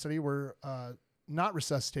patients in the study were not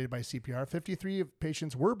resuscitated by CPR, 53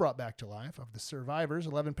 patients were brought back to life. Of the survivors,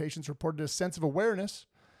 11 patients reported a sense of awareness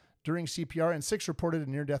during CPR, and 6 reported a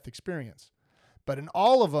near-death experience. But in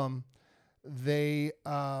all of them, they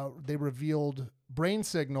revealed brain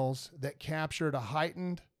signals that captured a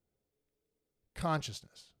heightened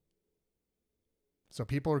consciousness. So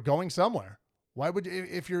people are going somewhere. Why would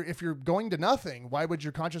if you're going to nothing? Why would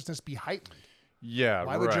your consciousness be heightened? Yeah.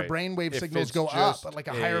 Why would your brainwave signals go up at like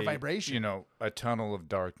a higher vibration? A tunnel of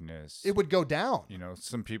darkness. It would go down.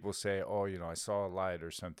 Some people say, I saw a light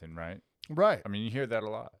or something, right? Right. I mean, you hear that a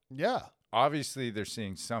lot. Yeah. Obviously, they're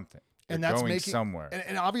seeing something. And they're that's going making somewhere.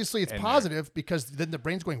 And obviously, it's positive because then the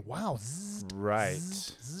brain's going, wow. Right.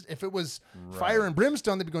 If it was fire and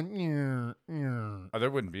brimstone, they'd be going, oh, there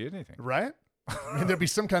wouldn't be anything. Right? I mean, there'd be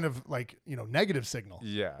some kind of negative signal.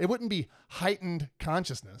 Yeah. It wouldn't be heightened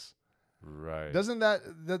consciousness. Right. Doesn't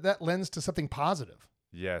that lends to something positive?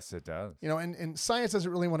 Yes, it does. And science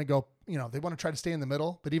doesn't really want to go, they want to try to stay in the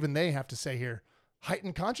middle, but even they have to say here,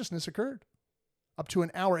 heightened consciousness occurred up to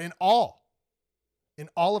an hour in all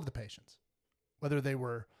of the patients, whether they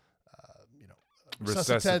were,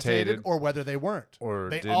 resuscitated or whether they weren't. Or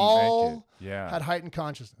they didn't all make it. Yeah. had heightened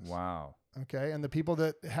consciousness. Wow. Okay, and the people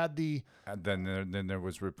that had the And then there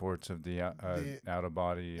was reports of the out of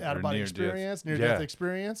body experience, near death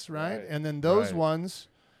experience, right? Right. And then those ones,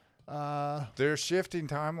 they're shifting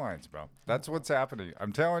timelines, bro. That's what's happening.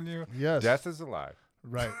 I'm telling you. Yes. Death is alive.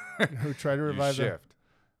 Right? Who try to revive you them? shift.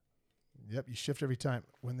 Yep, you shift every time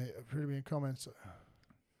when they appear to be in comments.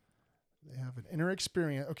 They have an inner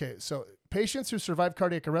experience. Okay, so patients who survive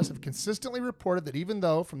cardiac arrest have consistently reported that even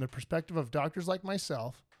though, from the perspective of doctors like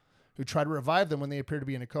myself, who try to revive them when they appear to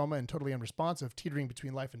be in a coma and totally unresponsive, teetering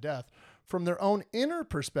between life and death, from their own inner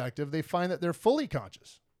perspective, they find that they're fully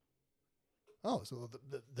conscious. Oh, so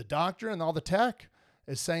the doctor and all the tech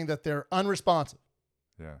is saying that they're unresponsive.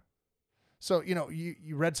 Yeah. So,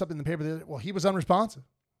 you read something in the paper that, well, he was unresponsive.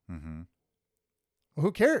 Mm-hmm. Well,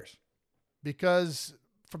 who cares? Because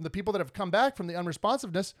from the people that have come back from the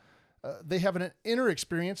unresponsiveness, they have an inner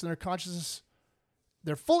experience and their consciousness,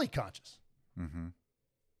 they're fully conscious. Mm-hmm.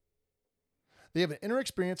 They have an inner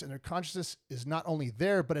experience and their consciousness is not only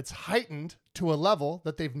there, but it's heightened to a level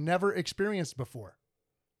that they've never experienced before.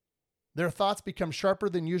 Their thoughts become sharper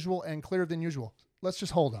than usual and clearer than usual. Let's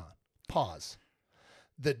just hold on. Pause.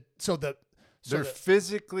 They're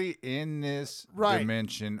physically in this Right.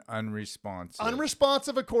 dimension unresponsive.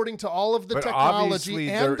 Unresponsive according to all of the But technology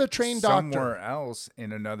obviously and they're the trained somewhere doctor. else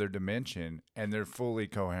in another dimension, and they're fully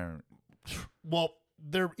coherent. Well,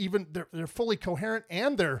 they're fully coherent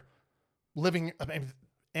and they're living,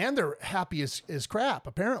 and they're happy as crap,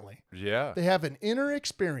 apparently. Yeah. They have an inner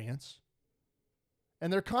experience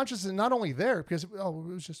and their consciousness is not only there because,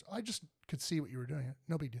 I just could see what you were doing.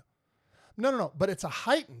 No big deal. No. But it's a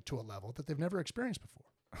heightened to a level that they've never experienced before.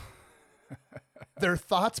 Their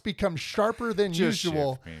thoughts become sharper than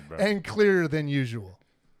usual and clearer than usual.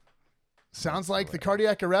 Sounds like the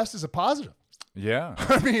cardiac arrest is a positive. Yeah.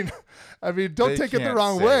 I mean, don't take it the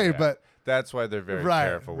wrong way, but that's why they're very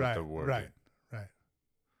careful with the word. Right.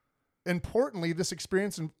 Importantly, this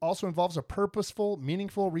experience also involves a purposeful,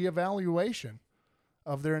 meaningful reevaluation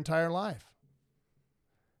of their entire life.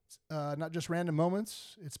 Not just random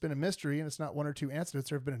moments. It's been a mystery, and it's not one or two incidents.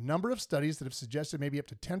 There have been a number of studies that have suggested maybe up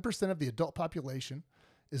to 10% of the adult population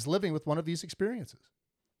is living with one of these experiences.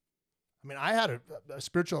 I mean, I had a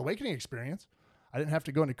spiritual awakening experience. I didn't have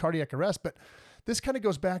to go into cardiac arrest, but this kind of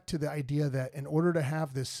goes back to the idea that in order to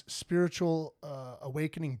have this spiritual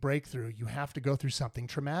awakening breakthrough, you have to go through something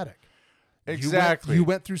traumatic. Exactly. You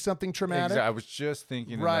went through something traumatic. I was just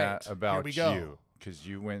thinking of that about you, because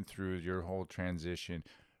you went through your whole transition.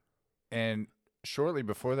 And shortly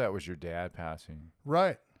before that was your dad passing.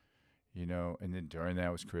 Right. And then during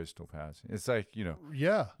that was Crystal passing. It's like,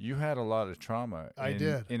 yeah, you had a lot of trauma. I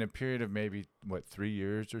did. In a period of maybe, 3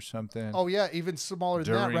 years or something? Oh, yeah, even smaller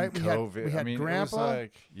than that, right? COVID. We had Grandpa.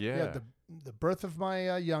 It was the birth of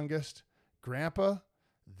my youngest, Grandpa,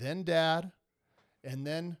 then Dad, and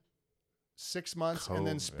then 6 months, COVID. and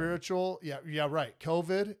then spiritual. Yeah, right.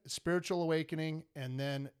 COVID, spiritual awakening, and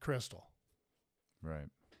then Crystal. Right.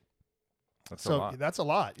 That's a lot. That's a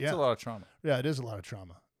lot. Yeah. It's a lot of trauma. Yeah, it is a lot of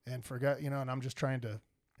trauma. And and I'm just trying to,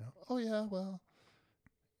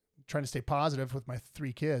 trying to stay positive with my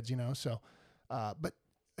 3 kids, so, but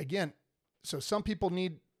again, so some people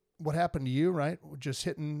need what happened to you, right? Just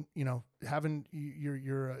hitting, having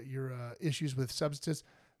your issues with substances,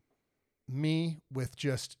 me with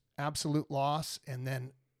just absolute loss, and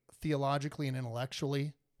then theologically and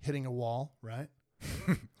intellectually hitting a wall, right?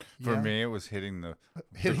 For me, it was hitting the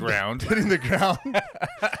ground. Hitting the ground.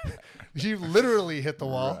 You literally hit the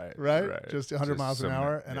wall, right? Just 100 miles an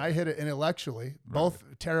hour. And I hit it intellectually, both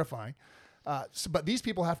terrifying. But these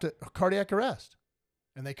people have to cardiac arrest.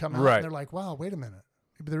 And they come out and they're like, wow, wait a minute.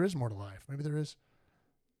 Maybe there is more to life. Maybe there is.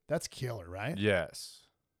 That's killer, right? Yes.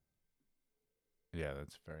 Yeah,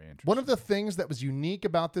 that's very interesting. One of the things that was unique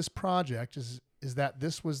about this project is that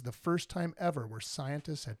this was the first time ever where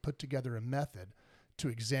scientists had put together a method to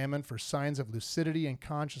examine for signs of lucidity and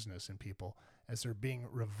consciousness in people as they're being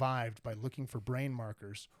revived by looking for brain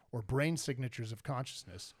markers or brain signatures of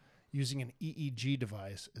consciousness using an EEG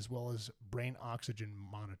device as well as brain oxygen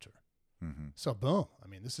monitor. Mm-hmm. So boom.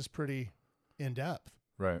 This is pretty in-depth.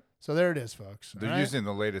 Right. So there it is, folks. They're using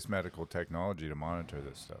the latest medical technology to monitor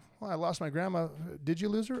this stuff. Well, I lost my grandma. Did you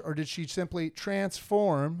lose her? Or did she simply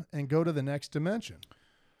transform and go to the next dimension?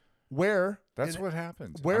 That's what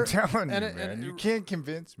happens. I'm telling you, man. You can't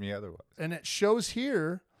convince me otherwise. And it shows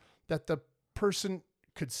here that the person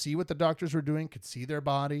could see what the doctors were doing, could see their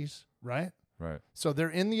bodies, right? Right. So they're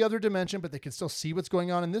in the other dimension, but they can still see what's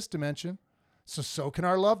going on in this dimension. So can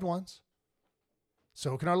our loved ones.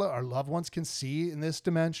 So can our loved ones can see in this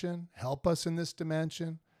dimension, help us in this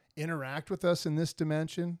dimension, interact with us in this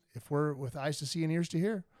dimension if we're with eyes to see and ears to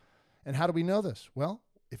hear. And how do we know this? Well,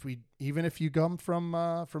 even if you come from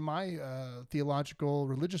my theological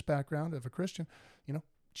religious background of a Christian,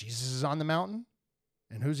 Jesus is on the mountain,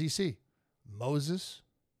 and who's he see? Moses,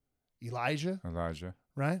 Elijah,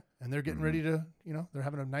 right? And they're getting ready to, they're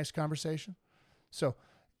having a nice conversation. So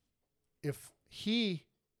if he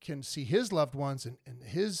can see his loved ones and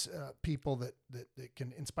his people that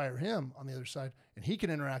can inspire him on the other side, and he can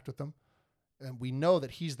interact with them, and we know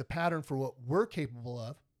that he's the pattern for what we're capable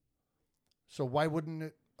of. So why wouldn't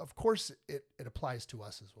it? Of course, it applies to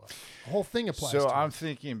us as well. The whole thing applies to us. So I'm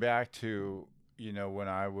thinking back to, when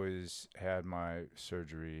I had my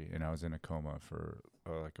surgery and I was in a coma for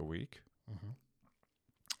like a week. Mm-hmm.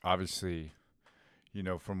 Obviously,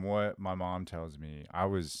 from what my mom tells me, I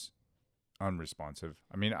was unresponsive.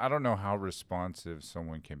 I mean, I don't know how responsive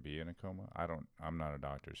someone can be in a coma. I'm not a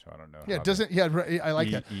doctor, so I don't know. Yeah, it doesn't. Yeah, I like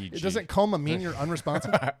that. It doesn't coma mean you're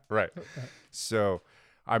unresponsive. Right. So,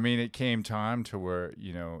 I mean, it came time to where,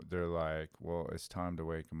 they're like, well, it's time to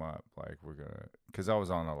wake him up. Like, because I was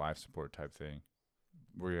on a life support type thing.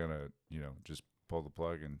 We're going to, just pull the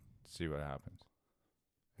plug and see what happens.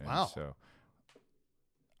 And wow. So,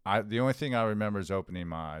 the only thing I remember is opening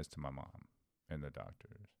my eyes to my mom and the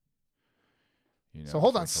doctors. So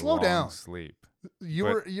hold on, slow down. Sleep. You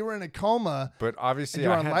were in a coma, but obviously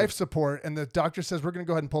you're on life support, and the doctor says we're going to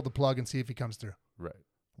go ahead and pull the plug and see if he comes through. Right.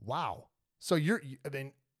 Wow. So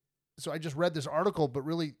so I just read this article, but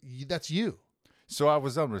really that's you. So I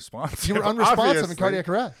was unresponsive. You were unresponsive in cardiac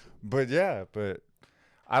arrest. But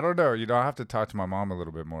I don't know. I have to talk to my mom a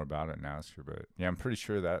little bit more about it and ask her. But yeah, I'm pretty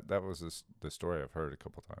sure that was the story I've heard a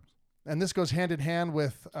couple times. And this goes hand in hand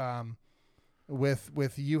with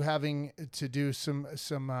you having to do some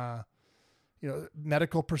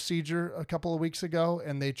medical procedure a couple of weeks ago,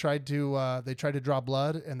 and they tried to draw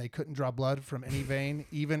blood, and they couldn't draw blood from any vein,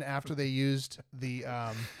 even after they used the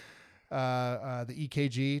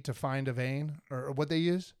EKG to find a vein, or what they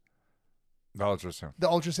used. The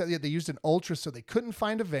ultrasound. Yeah, they used an ultrasound, so they couldn't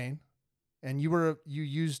find a vein, and you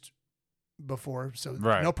used before, so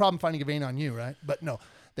right. No problem finding a vein on you, right? But no,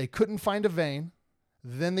 they couldn't find a vein.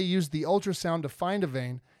 Then they used the ultrasound to find a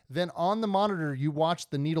vein. Then on the monitor, you watched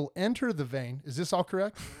the needle enter the vein. Is this all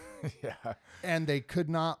correct? Yeah. And they could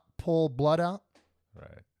not pull blood out?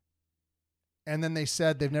 Right. And then they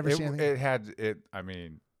said they've never seen anything. I'm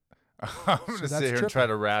going to sit here and try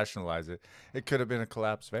to rationalize it. It could have been a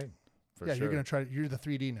collapsed vein. Yeah, sure. You're going to try. You're the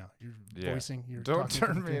 3D now. You're voicing. Don't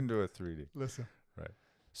turn me into a 3D. Listen. Right.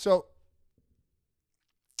 So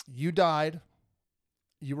you died.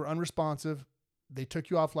 You were unresponsive. They took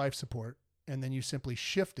you off life support, and then you simply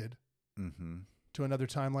shifted to another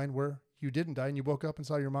timeline where you didn't die, and you woke up and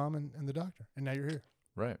saw your mom and the doctor, and now you're here.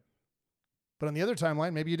 Right. But on the other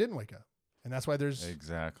timeline, maybe you didn't wake up, and that's why there's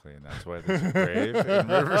exactly, and that's why there's a grave in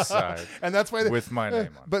Riverside, and that's why with my name on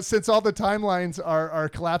it. But since all the timelines are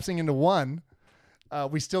collapsing into one,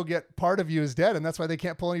 we still get part of you is dead, and that's why they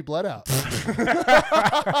can't pull any blood out.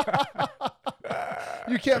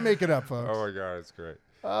 You can't make it up, folks. Oh my God, it's great.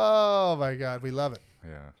 Oh my God, we love it.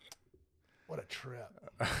 Yeah. What a trip.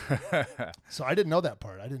 So I didn't know that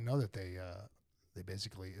part. I didn't know that they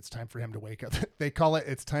basically, it's time for him to wake up. They call it,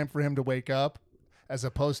 it's time for him to wake up, as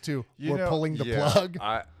opposed to we're pulling the plug.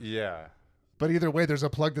 Yeah. But either way, there's a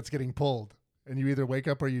plug that's getting pulled, and you either wake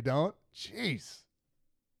up or you don't. Jeez.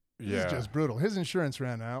 Yeah. It's just brutal. His insurance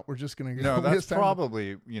ran out. We're just going to go. No, that's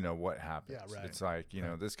probably, what happens. Yeah, right. It's like,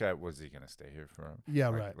 this guy, was he going to stay here for him? Yeah,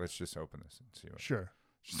 like, right. Let's just open this and see what. Sure.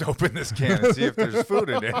 Just open this can and see if there's food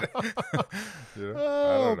in it.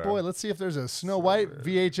 Oh, boy. Let's see if there's a Snow White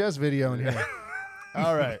VHS video in here.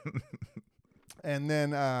 All right. And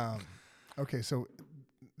then, okay, so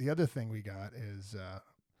the other thing we got is,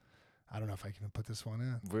 I don't know if I can put this one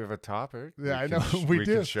in. We have a topic. Yeah, I know. We do. We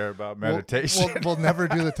can share about meditation. We'll never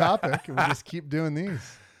do the topic. We'll just keep doing these.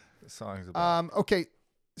 The song's about. Okay,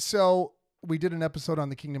 so we did an episode on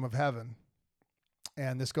the Kingdom of Heaven,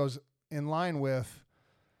 and this goes in line with,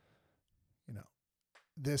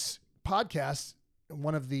 this podcast.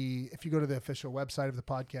 If you go to the official website of the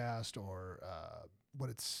podcast, or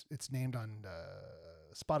what it's named on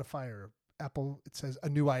Spotify or Apple, it says A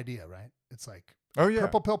New Idea, right? It's like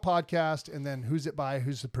Purple Pill Podcast, and then who's it by,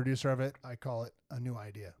 who's the producer of it? I call it A New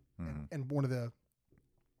Idea. Mm-hmm. And one of the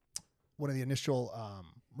initial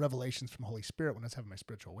revelations from Holy Spirit when I was having my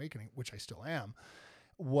spiritual awakening, which I still am,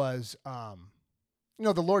 was the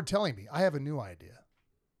Lord telling me, I have a new idea.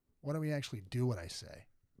 Why don't we actually do what I say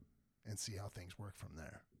and see how things work from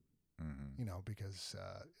there? Mm-hmm. Because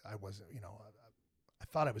I wasn't, I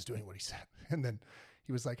thought I was doing what he said. And then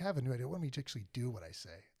he was like, I have a new idea. Let me actually do what I say.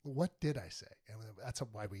 What did I say? And that's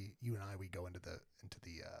why you and I go into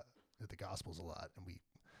the Gospels a lot.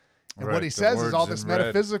 And what he says is all this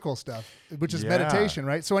metaphysical stuff, which is meditation,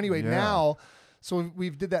 right? So anyway, now, so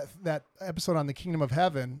we've did that episode on the kingdom of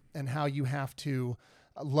heaven and how you have to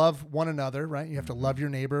love one another, right? You have to love your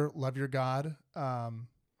neighbor, love your God, and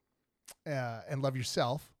love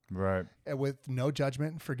yourself. Right. With no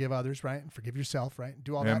judgment, and forgive others, right? And forgive yourself, right? And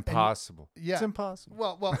do all impossible. that. Yeah. It's impossible.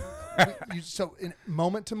 Well, so in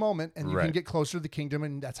moment to moment, and you can get closer to the kingdom,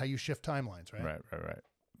 and that's how you shift timelines, right? Right.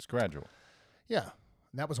 It's gradual. Yeah.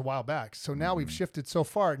 And that was a while back. So now we've shifted so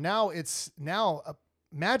far. Now it's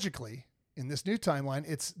magically in this new timeline,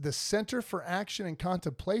 it's the Center for Action and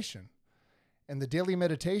Contemplation, and the daily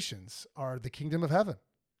meditations are the kingdom of heaven.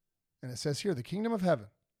 And it says here, the kingdom of heaven.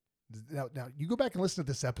 Now you go back and listen to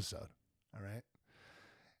this episode. All right.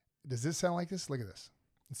 Does this sound like this? Look at this.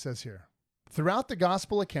 It says here, throughout the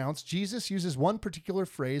gospel accounts, Jesus uses one particular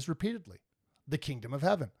phrase repeatedly, the kingdom of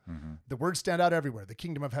heaven. The words stand out everywhere. The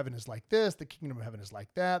kingdom of heaven is like this. The kingdom of heaven is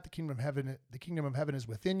like that. The kingdom of heaven is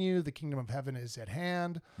within you. The kingdom of heaven is at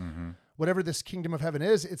hand. Whatever this kingdom of heaven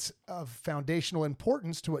is, it's of foundational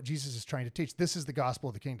importance to what Jesus is trying to teach. This is the gospel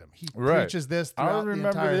of the kingdom. He preaches this throughout the entire I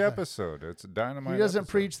remember the thing. episode. It's a dynamite. He doesn't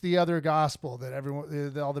episode. preach the other gospel that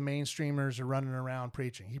all the mainstreamers are running around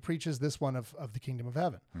preaching. He preaches this one of the kingdom of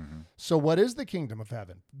heaven. So what is the kingdom of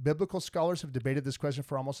heaven? Biblical scholars have debated this question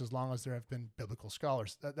for almost as long as there have been biblical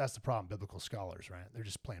scholars. That's the problem, biblical scholars, right? They're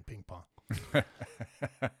just playing ping pong.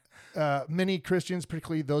 Many Christians,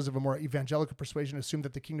 particularly those of a more evangelical persuasion, assume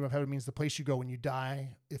that the kingdom of heaven means the place you go when you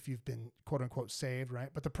die, if you've been quote unquote saved, right?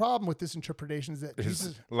 But the problem with this interpretation is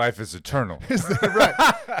that life is eternal. is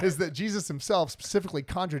that Jesus himself specifically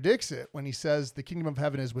contradicts it when he says the kingdom of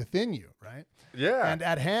heaven is within you, right? Yeah. And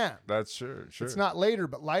at hand. That's sure. It's not later,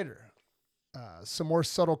 but lighter. Some more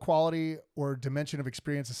subtle quality or dimension of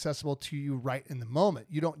experience accessible to you right in the moment.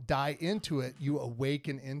 You don't die into it, you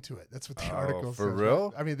awaken into it. That's what the article says. For real?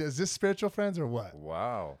 Right? I mean, is this spiritual, friends, or what?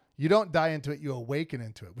 Wow. You don't die into it, you awaken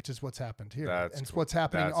into it, which is what's happened here. That's and it's cool. what's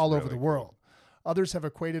happening That's all over really the world. Others have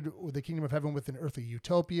equated with the kingdom of heaven with an earthly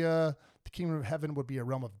utopia. The kingdom of heaven would be a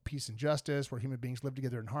realm of peace and justice where human beings live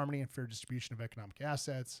together in harmony and fair distribution of economic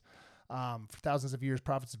assets. For thousands of years,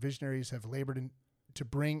 prophets and visionaries have labored to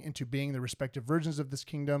bring into being the respective versions of this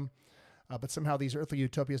kingdom, but somehow these earthly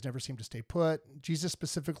utopias never seem to stay put. Jesus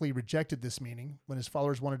specifically rejected this meaning when his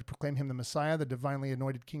followers wanted to proclaim him the Messiah, the divinely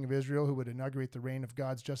anointed King of Israel who would inaugurate the reign of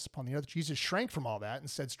God's justice upon the earth. Jesus shrank from all that and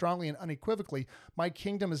said strongly and unequivocally, my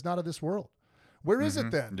kingdom is not of this world. Where is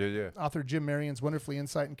it then? Yeah. Author Jim Marion's wonderfully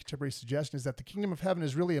insight and contemporary suggestion is that the kingdom of heaven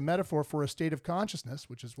is really a metaphor for a state of consciousness,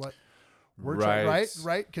 which is what we're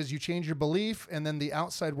right? Because you change your belief and then the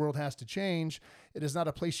outside world has to change. It is not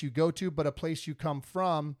a place you go to, but a place you come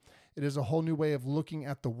from. It is a whole new way of looking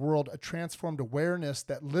at the world, a transformed awareness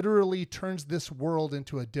that literally turns this world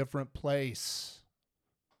into a different place.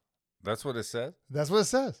 That's what it says? That's what it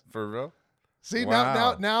says. For real? See,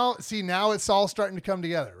 Wow. now it's all starting to come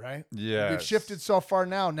together, right? Yeah. We've shifted so far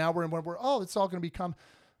now. Now we're in where it's all going to become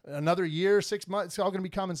another year, 6 months. It's all going to be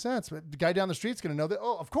common sense. But the guy down the street's going to know that,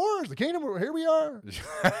 of course, the kingdom, here we are.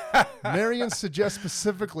 Marion suggests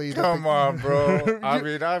specifically that Come on, bro. I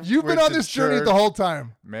mean, you've been on this journey the whole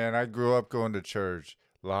time. Man, I grew up going to church.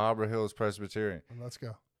 La Habra Hills Presbyterian. Let's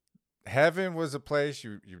go. Heaven was a place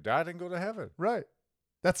you died and go to heaven. Right.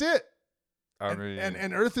 That's it. I mean,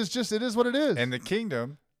 and earth is just, it is what it is. And the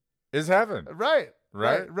kingdom is heaven. Right.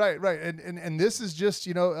 Right. And this is just,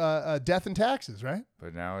 death and taxes, right?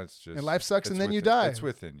 But now it's just. And life sucks and then you die. It's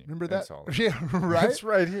within you. Remember That's that? all. Yeah, right. It's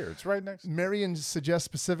right here. It's right next to you. Marion suggests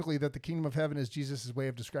specifically that the kingdom of heaven is Jesus' way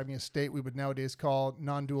of describing a state we would nowadays call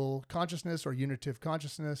non-dual consciousness or unitive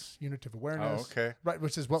consciousness, unitive awareness. Oh, okay. Right,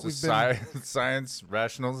 which is what It's we've been. science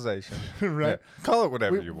rationalization. Right. Yeah. Call it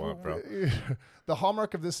whatever you want, bro. The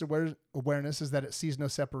hallmark of this awareness is that it sees no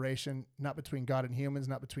separation, not between God and humans,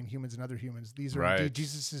 not between humans and other humans. These are indeed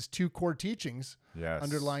Jesus' two core teachings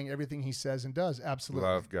underlying everything he says and does. Absolutely.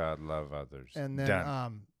 Love God, love others. And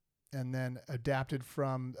then adapted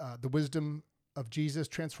from the wisdom of Jesus,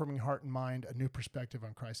 transforming heart and mind, a new perspective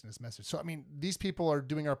on Christ and his message. So, I mean, these people are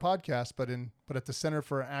doing our podcast, but at the Center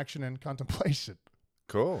for Action and Contemplation.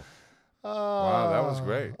 Cool. Wow, that was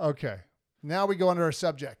great. Okay. Now we go under our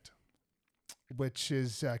subject, which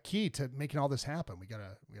is key to making all this happen. We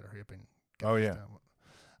gotta hurry up and get this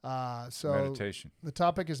done. So meditation. The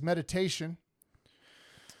topic is meditation.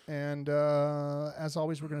 And as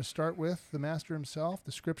always, we're going to start with the master himself,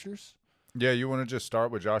 the scriptures. Yeah, you want to just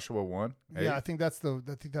start with Joshua 1? Yeah, I think that's the one.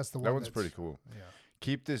 That one's pretty cool. Yeah.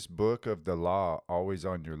 Keep this book of the law always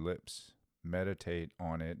on your lips. Meditate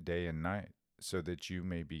on it day and night, so that you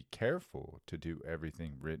may be careful to do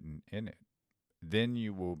everything written in it. Then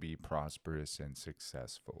you will be prosperous and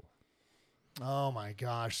successful. Oh my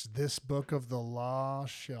gosh, this book of the law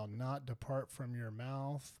shall not depart from your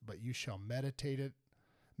mouth, but you shall meditate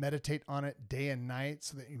on it day and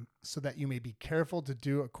night, so that you may be careful to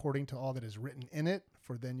do according to all that is written in it,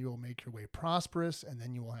 for then you will make your way prosperous and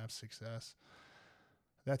then you will have success.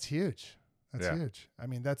 That's huge. That's huge. I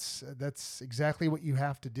mean, that's exactly what you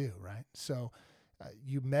have to do, right? So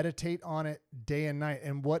you meditate on it day and night.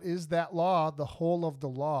 And what is that law? The whole of the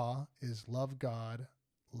law is love God,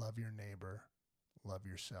 love your neighbor, love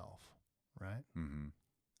yourself, right? Mm-hmm.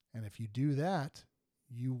 And if you do that,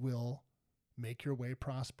 you will make your way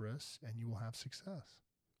prosperous and you will have success.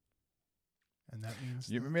 And that means...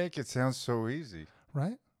 You make it sound so easy.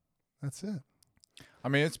 Right? That's it. I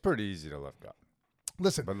mean, it's pretty easy to love God.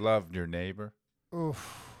 Listen. But love your neighbor.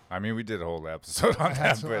 Oof. I mean, we did a whole episode on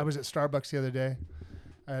that. I was at Starbucks the other day.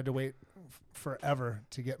 I had to wait forever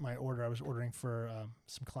to get my order. I was ordering for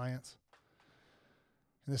some clients.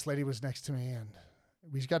 And this lady was next to me, and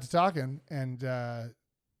we got to talking, and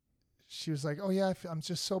she was like, "Oh yeah, I'm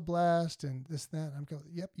just so blessed," and this, that. I'm going,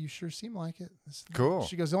 "Yep, you sure seem like it." Cool.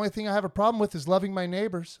 She goes, "The only thing I have a problem with is loving my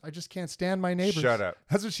neighbors. I just can't stand my neighbors." Shut up.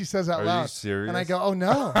 That's what she says out loud. Are you serious? And I go, "Oh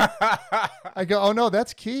no." I go, "Oh no,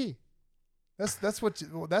 that's key. That's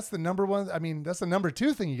the number one. I mean, that's the number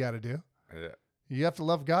two thing you got to do. Yeah. You have to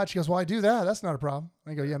love God." She goes, "Well, I do that. That's not a problem."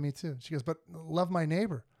 I go, "Yeah, me too." She goes, "But love my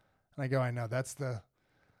neighbor." And I go, "I know.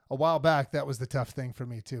 A while back, that was the tough thing for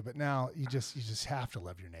me too. But now you just have to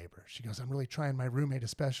love your neighbor." She goes, "I'm really trying, my roommate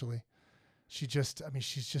especially. She's just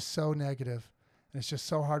so negative, and it's just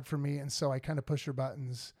so hard for me. And so I kind of push her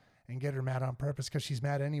buttons and get her mad on purpose because she's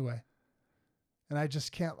mad anyway. And I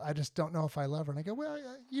just don't know if I love her." And I go, "Well,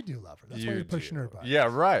 you do love her. That's why you're pushing her buttons."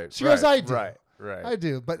 Yeah, right. She goes, "I do. Right. I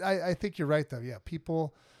do." But I think you're right though. Yeah.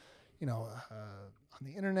 People, on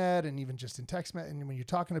the internet and even just in text, and when you're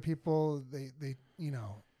talking to people,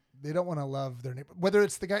 they don't want to love their neighbor. Whether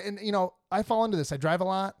it's the guy, and I fall into this. I drive a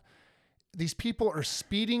lot. These people are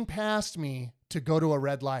speeding past me to go to a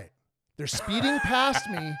red light. They're speeding past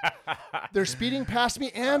me. They're speeding past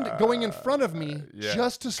me and going in front of me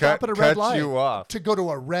just to stop at a red light. You off. To go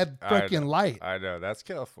to a red freaking light. I know. That's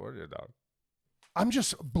California, dog. I'm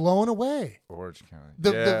just blown away. Orange County.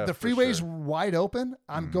 The freeway's wide open.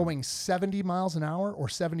 I'm going 70 miles an hour or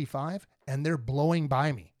 75, and they're blowing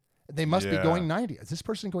by me. They must be going 90. Is this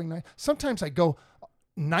person going 90? Sometimes I go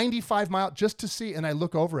 95 miles just to see, and I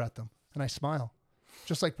look over at them and I smile,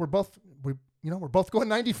 just like we're both going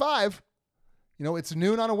 95. It's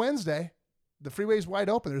noon on a Wednesday. The freeway's wide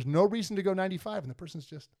open. There's no reason to go 95, and the person's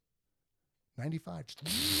just 95.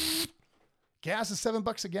 Gas is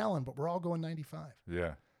 $7 a gallon, but we're all going 95.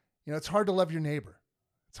 Yeah. It's hard to love your neighbor.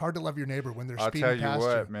 It's hard to love your neighbor when they're speeding past you. I'll tell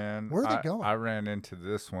you what, man. Where are they going? I ran into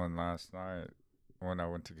this one last night when I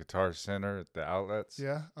went to Guitar Center at the outlets.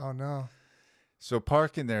 Yeah? Oh, no. So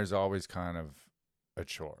parking there is always kind of a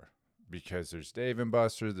chore because there's Dave &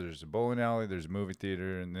 Buster's, there's a bowling alley, there's a movie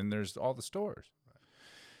theater, and then there's all the stores.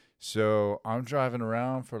 So I'm driving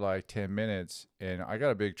around for like 10 minutes, and I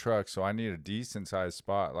got a big truck, so I need a decent-sized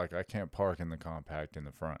spot. Like, I can't park in the compact in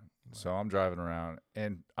the front. Right. So I'm driving around,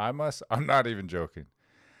 and I'm not even joking.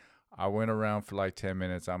 I went around for like 10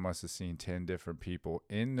 minutes. I must have seen 10 different people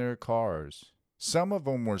in their cars. Some of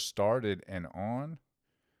them were started and on,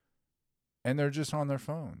 and they're just on their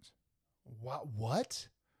phones. What?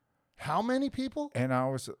 How many people? And I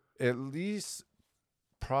was at least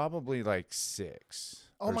probably like 6.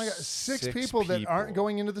 Oh my God, 6 people that aren't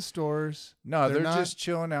going into the stores. No, they're just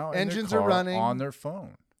chilling out. Engines in their car are running on their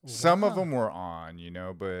phone. Wow. Some of them were on,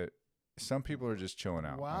 but some people are just chilling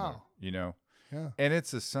out. Wow. Yeah. And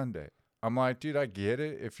it's a Sunday. I'm like, dude, I get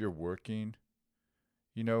it if you're working.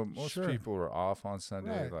 Most people are off on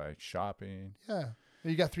Sunday, like shopping. Yeah.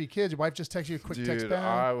 You got 3 kids. Your wife just texted you a quick text back.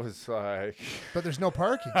 I was like... But there's no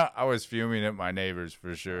parking. I was fuming at my neighbors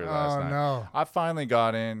for sure last night. Oh, no. I finally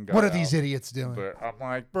got in. What are these idiots doing? But I'm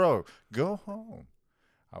like, bro, go home.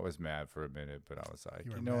 I was mad for a minute, but I was like,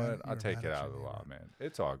 you know what? I'll take it out of the law, man.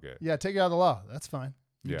 It's all good. Yeah, take it out of the law. That's fine.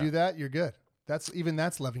 You do that, you're good.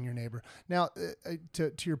 That's loving your neighbor. Now,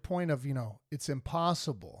 to your point of, it's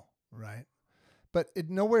impossible, right? But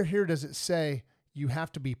nowhere here does it say you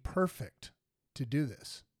have to be perfect to do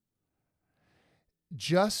this.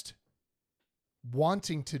 Just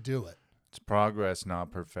wanting to do it. It's progress, not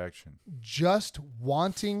perfection. Just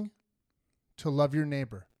wanting to love your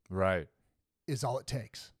neighbor. Right. Is all it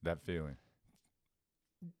takes. That feeling.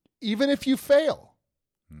 Even if you fail,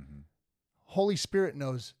 Holy Spirit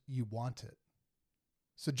knows you want it.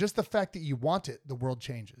 So just the fact that you want it, the world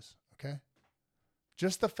changes. Okay.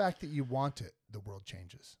 Just the fact that you want it, the world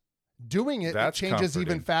changes. Doing it, it changes comforting.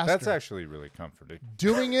 even faster. That's actually really comforting.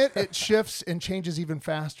 Doing it, it shifts and changes even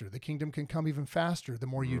faster. The kingdom can come even faster the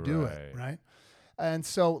more you do it, right? And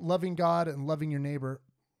so loving God and loving your neighbor,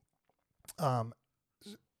 how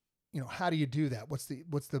do you do that? What's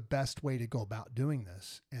the best way to go about doing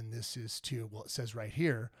this? And this is it says right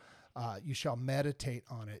here, you shall meditate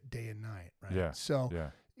on it day and night, right? Yeah. So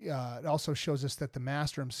it also shows us that the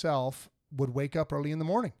master himself would wake up early in the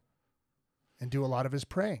morning and do a lot of his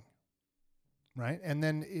praying. Right. And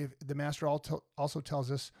then if the master also tells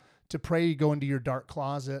us to pray, you go into your dark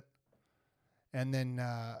closet and then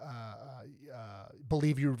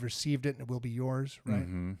believe you've received it and it will be yours. Right.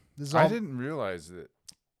 Mm-hmm. I didn't realize that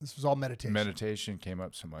this was all meditation. Meditation came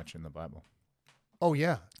up so much in the Bible. Oh,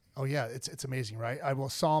 yeah. Oh, yeah. It's amazing, right?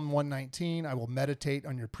 Psalm 119, I will meditate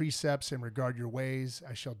on your precepts and regard your ways.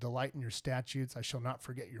 I shall delight in your statutes. I shall not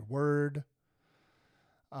forget your word.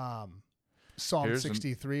 Psalm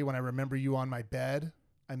 63, when I remember you on my bed,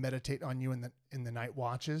 I meditate on you in the night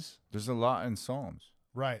watches. There's a lot in Psalms.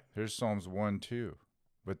 Right. Here's Psalms 1:2.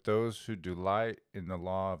 But those who delight in the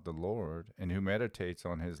law of the Lord and who meditates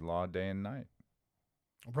on his law day and night.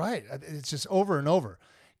 Right. It's just over and over.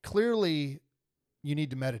 Clearly, you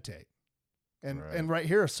need to meditate. And right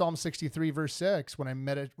here, Psalm 63, verse 6, when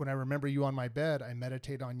I remember you on my bed, I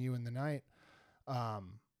meditate on you in the night.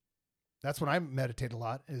 That's when I meditate a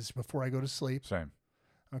lot, is before I go to sleep. Same.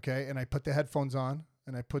 Okay. And I put the headphones on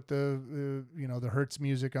and I put the Hertz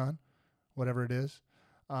music on, whatever it is.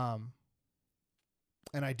 And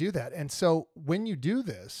I do that. And so when you do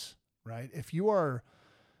this, right, if you are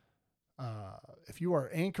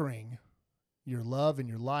anchoring your love and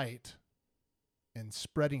your light and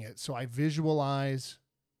spreading it. So I visualize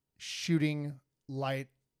shooting light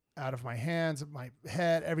out of my hands, my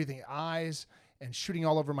head, everything, eyes, and shooting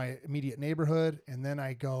all over my immediate neighborhood. And then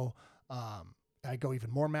I go even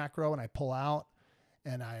more macro and I pull out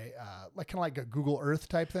and I kind of like a Google Earth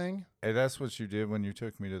type thing. Hey, that's what you did when you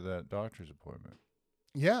took me to that doctor's appointment.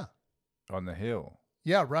 Yeah. On the hill.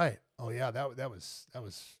 Yeah. Right. Oh yeah. That was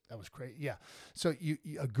great. Yeah. So you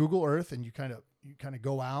Google Earth and you kind of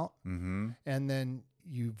go out and then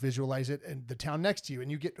you visualize it and the town next to you and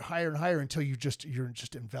you get higher and higher until you're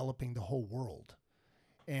just enveloping the whole world.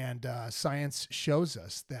 And science shows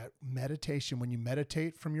us that meditation, when you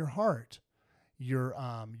meditate from your heart, your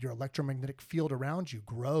electromagnetic field around you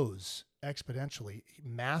grows exponentially,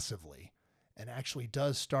 massively, and actually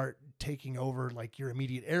does start taking over like your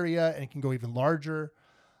immediate area, and it can go even larger.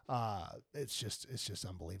 It's just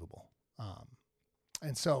unbelievable.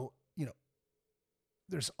 And so,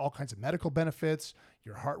 there's all kinds of medical benefits.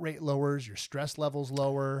 Your heart rate lowers, your stress levels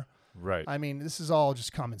lower. Right. I mean, this is all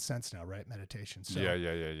just common sense now, right? Meditation. So,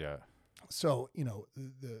 Yeah. So,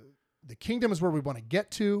 the kingdom is where we want to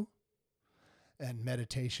get to, and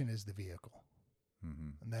meditation is the vehicle.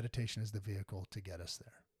 Mm-hmm. Meditation is the vehicle to get us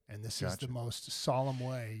there. And this is the most solemn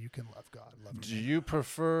way you can love God. Do you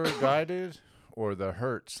prefer guided or the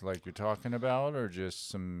Hertz like you're talking about, or just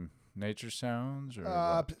some nature sounds?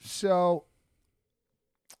 Or so,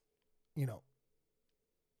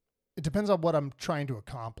 it depends on what I'm trying to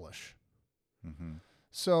accomplish. Mm-hmm.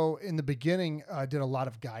 So in the beginning, I did a lot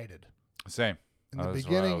of guided. Same. In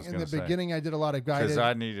the beginning, I did a lot of guided. Because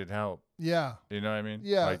I needed help. Yeah. You know what I mean?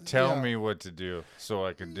 Yeah. Like, tell me what to do so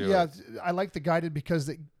I can do it. Yeah, I like the guided because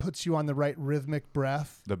it puts you on the right rhythmic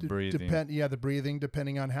breath. The breathing. The breathing,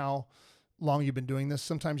 depending on how long you've been doing this.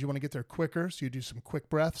 Sometimes you want to get there quicker, so you do some quick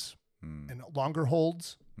breaths and longer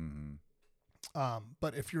holds. Mm-hmm.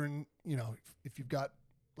 But if you're in, if you've got,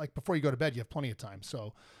 like before you go to bed, you have plenty of time.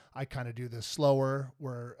 So I kind of do this slower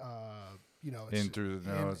where, it's in through the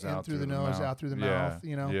nose, out through the nose, out through the mouth,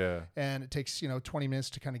 and it takes, 20 minutes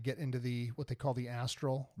to kind of get into what they call the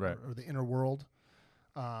astral or the inner world.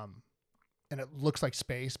 And it looks like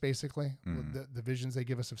space, basically. The visions they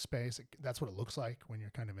give us of space. That's what it looks like when you're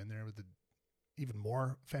kind of in there with even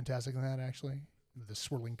more fantastic than that, actually. The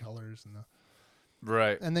swirling colors and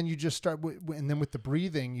Right. And then you just start, and then with the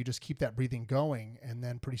breathing, you just keep that breathing going. And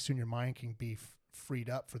then pretty soon your mind can be freed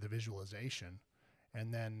up for the visualization.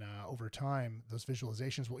 And then over time, those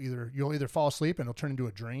visualizations you'll either fall asleep and it'll turn into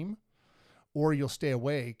a dream, or you'll stay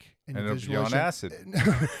awake and it'll be on acid.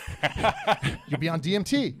 You'll be on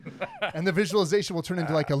DMT, and the visualization will turn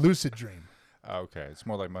into like a lucid dream. Okay, it's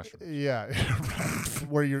more like mushrooms. Yeah,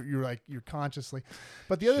 where you're consciously.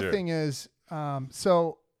 But the other thing is,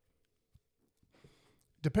 so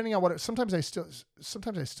depending on sometimes I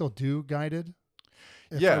still do guided.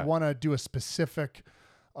 If I want to do a specific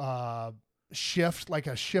shift, like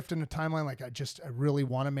a shift in the timeline, like I really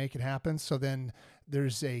want to make it happen. So then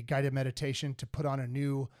there's a guided meditation to put on a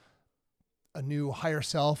new higher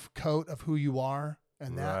self coat of who you are.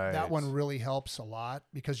 And that one really helps a lot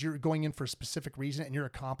because you're going in for a specific reason and you're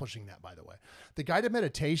accomplishing that, by the way. The guided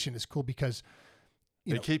meditation is cool because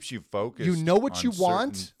it keeps you focused. You know what on you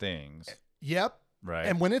want. certain things. Yep. Right.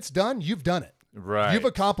 And when it's done, you've done it. Right. You've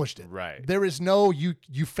accomplished it. Right. There is no, you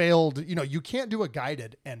failed. You can't do a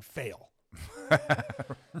guided and fail.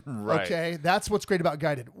 Right. Okay. That's what's great about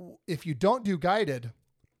guided. If you don't do guided,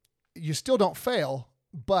 you still don't fail,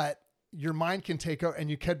 but your mind can take over and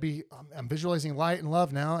you could be, I'm visualizing light and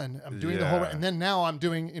love now. And I'm doing the whole, and then now I'm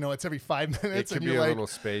doing, it's every 5 minutes. It can be a little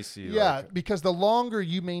spacey. Yeah. Because the longer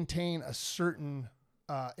you maintain a certain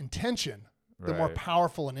intention, the more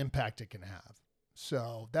powerful an impact it can have.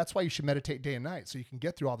 So that's why you should meditate day and night. So you can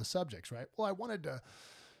get through all the subjects, right? Well, I wanted to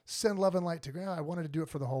send love and light to ground. I wanted to do it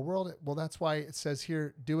for the whole world. Well, that's why it says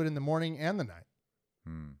here, do it in the morning and the night,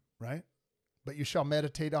 right? But you shall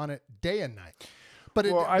meditate on it day and night. But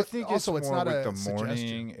I think also it's not with a the morning.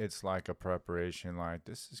 suggestion. It's like a preparation. Like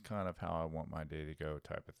this is kind of how I want my day to go,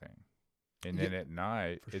 type of thing. And then at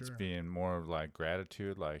night, it's being more of like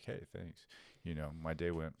gratitude. Like, hey, thanks. My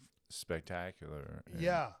day went spectacular.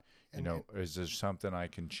 And, is there something I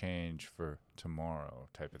can change for tomorrow,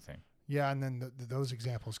 type of thing? Yeah, and then those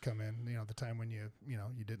examples come in. The time when you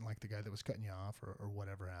didn't like the guy that was cutting you off, or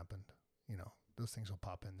whatever happened. Those things will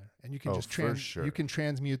pop in there, and you can you can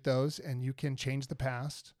transmute those, and you can change the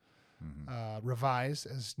past, revise,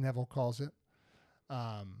 as Neville calls it.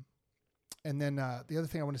 And then the other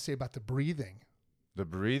thing I want to say about the breathing. The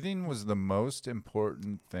breathing was the most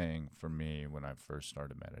important thing for me when I first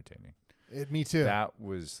started meditating. Me too. That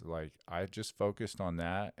was like, I just focused on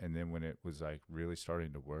that. And then when it was like really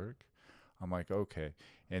starting to work, I'm like, okay.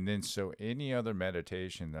 And then so any other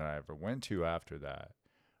meditation that I ever went to after that,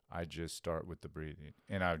 I just start with the breathing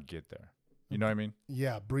and I would get there. You know what I mean?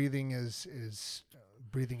 Yeah. Breathing is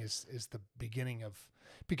the beginning of,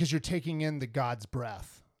 because you're taking in the God's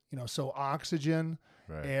breath, so oxygen,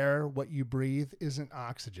 air, what you breathe isn't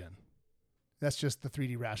oxygen. That's just the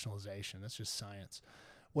 3D rationalization. That's just science.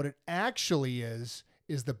 What it actually is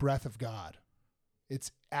the breath of God.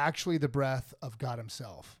 It's actually the breath of God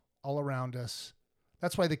himself all around us.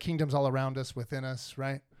 That's why the kingdom's all around us, within us,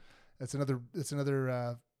 right? It's another,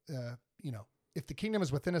 if the kingdom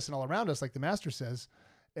is within us and all around us, like the master says,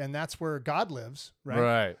 and that's where God lives, right?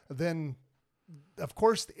 Right. Then of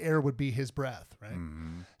course the air would be his breath, right?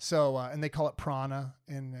 Mm-hmm. So, and they call it prana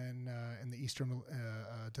in the Eastern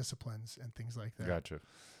disciplines and things like that. Gotcha.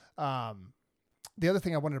 The other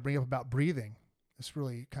thing I wanted to bring up about breathing, it's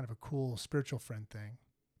really kind of a cool spiritual friend thing.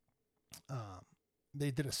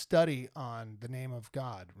 They did a study on the name of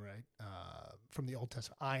God, right? From the Old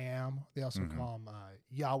Testament, I am. They also call him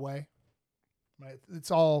Yahweh, right?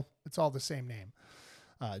 It's all the same name.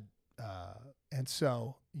 And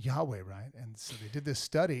so Yahweh, right? And so they did this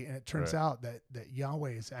study, and it turns out that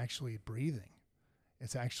Yahweh is actually breathing.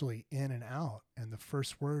 It's actually in and out. And the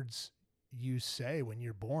first words you say when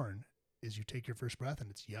you're born is you take your first breath,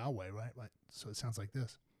 and it's Yahweh, right? So it sounds like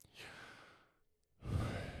this.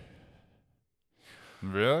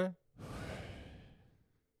 Really?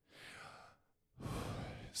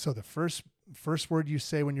 So the first word you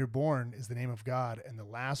say when you're born is the name of God, and the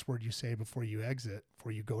last word you say before you exit,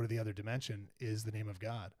 before you go to the other dimension, is the name of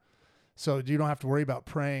God. So you don't have to worry about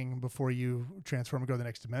praying before you transform and go to the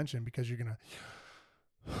next dimension, because you're going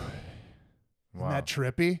to... Isn't that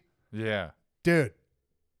trippy? Yeah. Dude,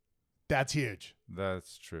 that's huge.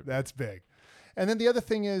 That's true. That's big. And then the other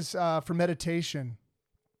thing is for meditation,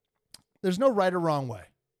 there's no right or wrong way.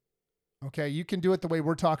 Okay, you can do it the way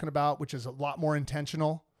we're talking about, which is a lot more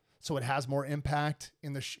intentional, so it has more impact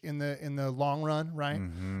in the long run, right?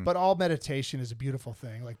 Mm-hmm. But all meditation is a beautiful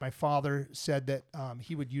thing. Like my father said that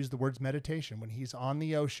he would use the words meditation when he's on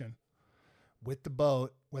the ocean with the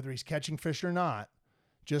boat, whether he's catching fish or not,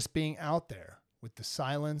 just being out there with the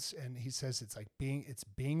silence. And he says it's like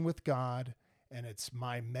being with God, and it's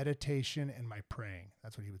my meditation and my praying.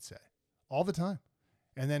 That's what he would say all the time.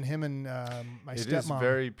 And then him and my stepmom. It is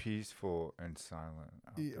very peaceful and silent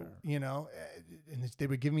out there. And they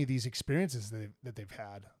would give me these experiences that they've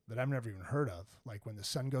had that I've never even heard of. Like when the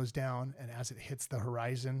sun goes down, and as it hits the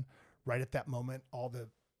horizon, right at that moment, all the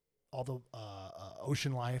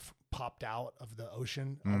ocean life popped out of the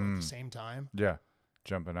ocean all at the same time. Yeah,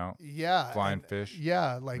 jumping out. Yeah, flying fish.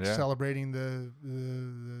 Yeah, celebrating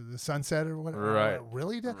the sunset or whatever. Right.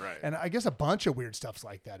 Really? Right. And I guess a bunch of weird stuff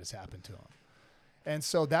like that has happened to them. And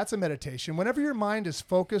so that's a meditation. Whenever your mind is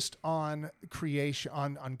focused on creation,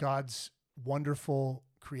 on God's wonderful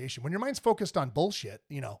creation. When your mind's focused on bullshit,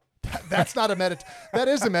 that's not that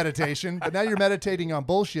is a meditation, but now you're meditating on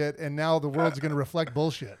bullshit, and now the world's going to reflect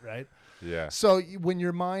bullshit, right? Yeah. So when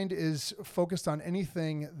your mind is focused on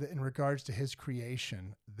anything that in regards to his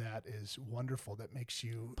creation, that is wonderful. That makes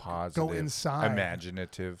you Positive, go inside.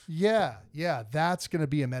 imaginative. Yeah. That's going to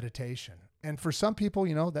be a meditation. And for some people,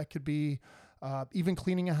 that could be even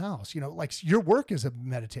cleaning a house. Like your work is a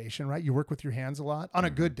meditation, right? You work with your hands a lot on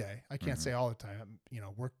a good day. I can't say all the time.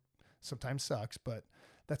 Work sometimes sucks, but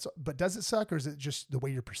does it suck, or is it just the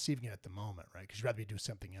way you're perceiving it at the moment, right? Because you'd rather be doing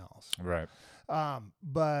something else. Right.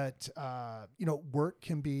 But work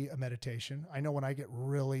can be a meditation. I know when I get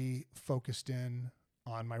really focused in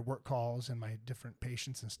on my work calls and my different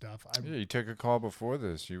patients and stuff. You took a call before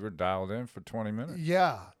this. You were dialed in for 20 minutes.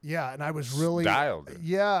 Yeah. And I was really dialed in.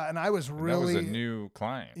 Yeah. And I was really, that was a new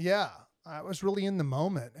client. Yeah. I was really in the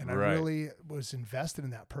moment, and Right. I really was invested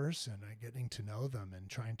in that person and getting to know them and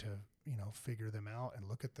trying to, figure them out and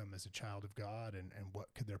look at them as a child of God and what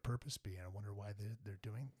could their purpose be. And I wonder why they're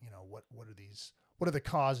doing, what are the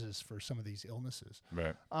causes for some of these illnesses?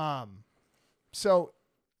 Right. So,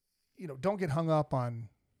 don't get hung up on,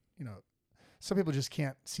 some people just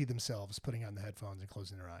can't see themselves putting on the headphones and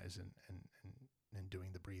closing their eyes and doing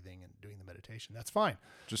the breathing and doing the meditation. That's fine.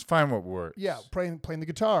 Just find what works. Yeah. Playing the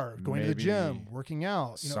guitar, going to the Maybe gym, working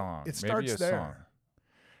out, song. It starts Maybe a there. song.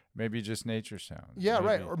 Maybe just nature sounds. Yeah.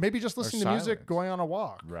 Right. Or maybe just listening to music, silence. going on a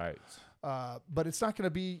walk. Right. But it's not going to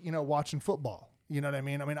be, watching football. You know what I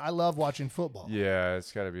mean? I love watching football. Yeah,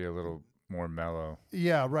 it's got to be a little more mellow.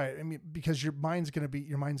 Yeah, right. Because your mind's going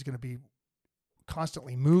to be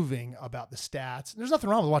constantly moving about the stats. There's nothing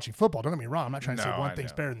wrong with watching football. Don't get me wrong. I'm not trying to say one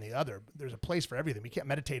thing's better than the other. There's a place for everything. We can't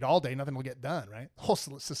meditate all day. Nothing will get done, right? The whole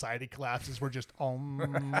society collapses. We're just, Yeah.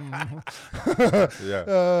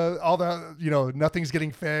 all the, nothing's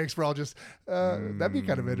getting fixed. We're all just, that'd be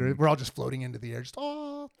kind of interesting. We're all just floating into the air, just,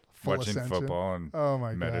 full Watching ascension. football and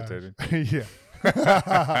meditating. Yeah.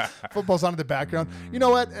 Football's on in the background. You know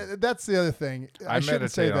what? That's the other thing. I shouldn't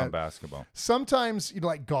say meditate that. on basketball. Sometimes,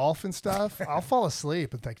 like golf and stuff, I'll fall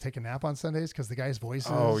asleep and take a nap on Sundays because the guy's voice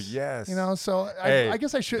is. Oh, yes. So Hey, I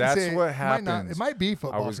guess I shouldn't that's say. what It might not. happens. It might be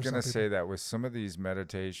football. I was going to say that with some of these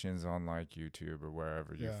meditations on like YouTube or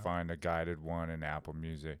wherever you find a guided one in Apple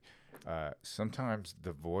Music, sometimes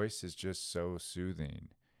the voice is just so soothing.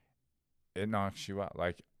 It knocks you out.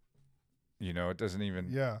 Like, it doesn't even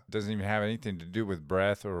have anything to do with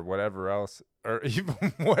breath or whatever else, or even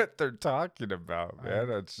what they're talking about, man.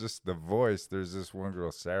 It's just the voice. There's this one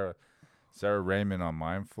girl, Sarah Raymond, on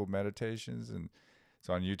Mindful Meditations, and it's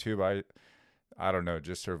on YouTube. I don't know,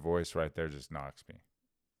 just her voice right there just knocks me.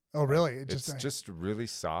 Oh, really? It's just really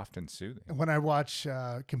soft and soothing. When I watch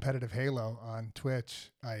competitive Halo on Twitch,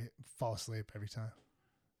 I fall asleep every time.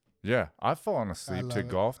 Yeah, I've fallen asleep to it.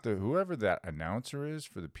 golf. Whoever that announcer is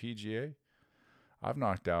for the PGA, I've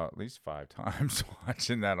knocked out at least 5 times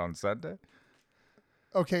watching that on Sunday.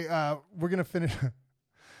 Okay, we're gonna finish.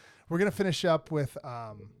 We're gonna finish up with.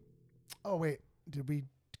 Oh wait, did we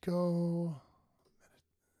go?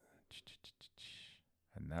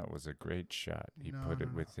 And that was a great shot. He put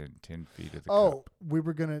it within 10 feet of the cup. We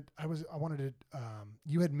were gonna. I wanted to.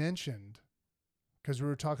 You had mentioned, because we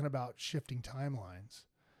were talking about shifting timelines,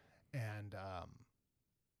 and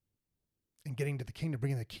getting to the kingdom,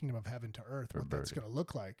 bringing the kingdom of heaven to earth, what that's going to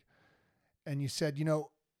look like. And you said,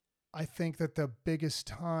 I think that the biggest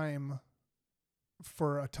time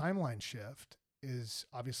for a timeline shift is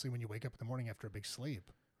obviously when you wake up in the morning after a big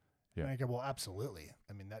sleep. Yeah. And I go, well, absolutely.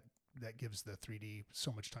 That gives the 3D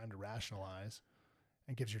so much time to rationalize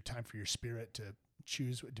and gives your time for your spirit to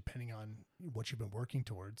choose depending on what you've been working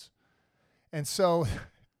towards. And so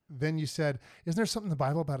then you said, isn't there something in the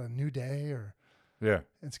Bible about a new day, or Yeah.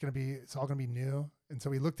 it's all gonna be new? And so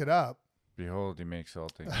we looked it up. Behold, he makes all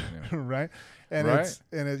things new. Right. And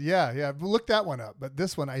look that one up. But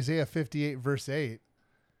this one, Isaiah 58 verse 8,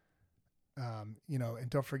 and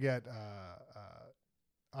don't forget,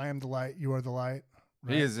 I am the light, you are the light.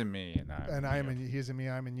 Right? He is in me, and I am in you. He is in me,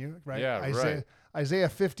 I am in you. Right. Yeah, Isaiah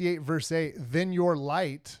 58 verse 8, then your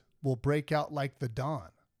light will break out like the dawn,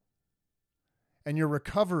 and your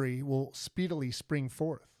recovery will speedily spring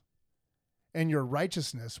forth, and your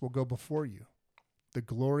righteousness will go before you. The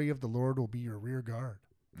glory of the Lord will be your rear guard.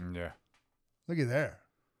 Yeah. Look at there.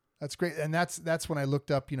 That's great. And that's when I looked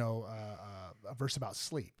up, a verse about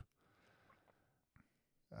sleep.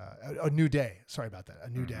 A new day. Sorry about that. A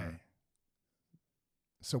new day.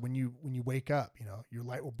 So when you wake up, your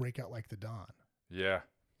light will break out like the dawn. Yeah.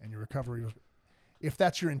 And your recovery will, if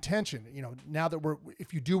that's your intention, now that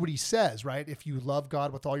if you do what he says, right? If you love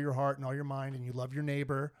God with all your heart and all your mind, and you love your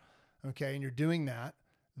neighbor, okay, and you're doing that,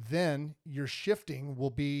 then your shifting will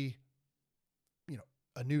be,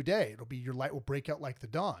 a new day. It'll be your light will break out like the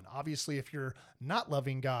dawn. Obviously, if you're not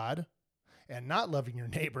loving God and not loving your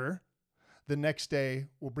neighbor, the next day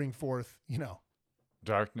will bring forth,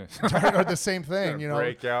 Darkness. or the same thing,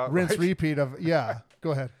 break out, rinse, repeat of,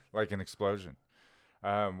 go ahead. Like an explosion.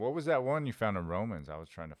 What was that one you found in Romans? I was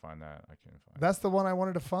trying to find that. I couldn't find it. That's the one I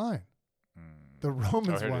wanted to find. The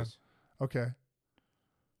Romans here it one. is. Okay.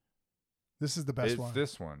 This is the best one. It's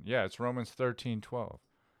this one. Yeah, it's Romans 13:12.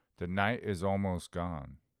 The night is almost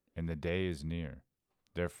gone, and the day is near.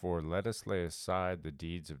 Therefore, let us lay aside the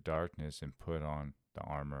deeds of darkness and put on the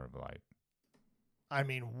armor of light. I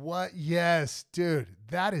mean, what? Yes, dude.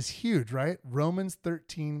 That is huge, right? Romans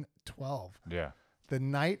 13:12. Yeah. The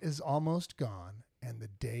night is almost gone, and the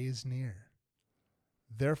day is near.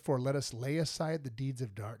 Therefore, let us lay aside the deeds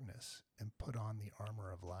of darkness and put on the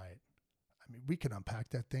armor of light. I mean, we can unpack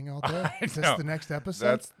that thing all day. Is this the next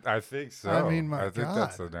episode? I think so. I mean, I think God.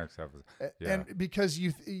 that's the next episode. Yeah. And because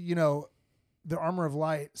the armor of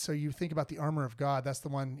light, so you think about the armor of God, that's the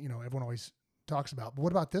one, everyone always talks about. But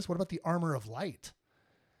what about this? What about the armor of light?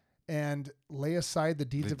 And lay aside the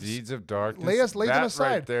deeds of darkness. Lay them aside.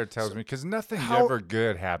 Right there tells me, because nothing ever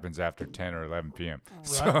good happens after 10 or 11 p.m. Right,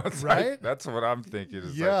 So it's right? like, that's what I'm thinking.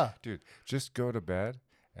 Is like, dude, just go to bed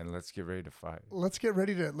and let's get ready to fight. Let's get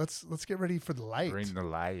ready for the light. Bring the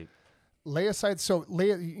light. Lay aside. So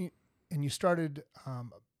and you started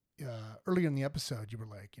earlier in the episode. You were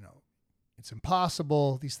like, it's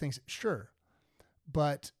impossible. These things, sure,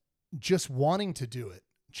 but just wanting to do it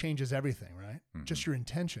changes everything, right? Mm-hmm. Just your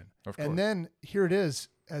intention. Of course. And then here it is,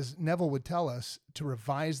 as Neville would tell us, to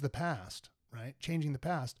revise the past, right? Changing the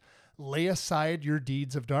past. Lay aside your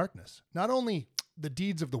deeds of darkness. Not only the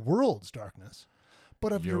deeds of the world's darkness,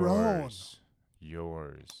 but of your own.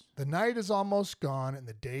 Yours. The night is almost gone and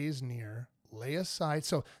the day is near. Lay aside.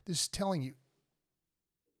 So this is telling you,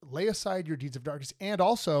 lay aside your deeds of darkness. And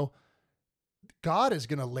also, God is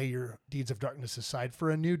going to lay your deeds of darkness aside for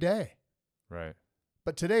a new day. Right.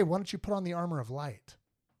 But today, why don't you put on the armor of light?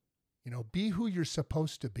 Be who you're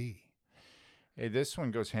supposed to be. Hey, this one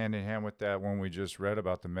goes hand in hand with that one we just read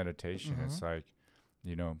about the meditation. Mm-hmm. It's like,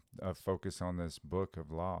 focus on this book of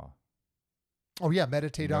law. Oh, yeah.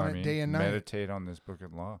 Meditate on it day and night. Meditate on this book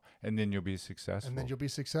of law, and then you'll be successful. And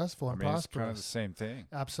prosperous. It's kind of the same thing.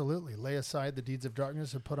 Absolutely. Lay aside the deeds of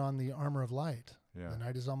darkness and put on the armor of light. Yeah. The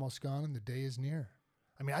night is almost gone and the day is near.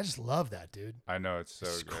 I mean, I just love that, dude. I know. It's so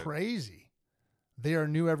It's good. crazy. They are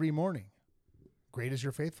new every morning. Great is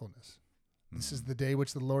your faithfulness. This is the day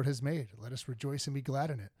which the Lord has made. Let us rejoice and be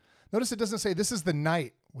glad in it. Notice it doesn't say this is the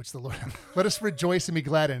night which the Lord, let us rejoice and be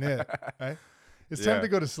glad in it. Right? It's time to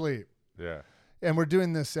go to sleep. Yeah. And we're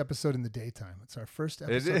doing this episode in the daytime. It's our first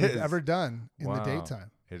episode we've ever done in the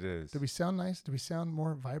daytime. It is. Do we sound nice? Do we sound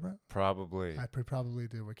more vibrant? Probably. I probably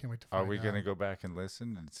do. We can't wait to find out. Are we going to go back and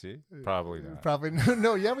listen and see? Probably not. Probably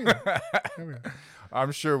no. Yeah, we are. Yeah, we are.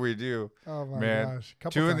 I'm sure we do. Oh my gosh.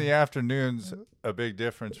 2 in the afternoon's a big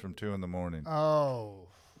difference from 2 in the morning. Oh,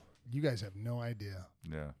 you guys have no idea.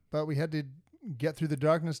 Yeah. But we had to get through the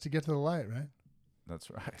darkness to get to the light, right? That's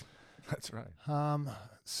right. That's right.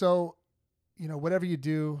 So, whatever you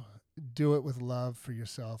do it with love for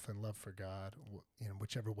yourself and love for God, in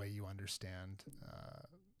whichever way you understand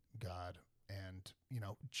God. And,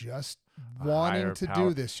 just wanting to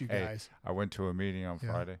do this, you guys. I went to a meeting on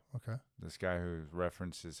Friday. Okay. This guy who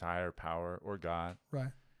references higher power or God.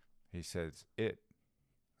 Right. He says it.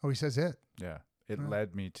 Oh, he says it. Yeah. It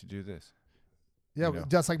led me to do this. Yeah,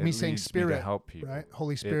 that's like me saying spirit. Me to help people. Right?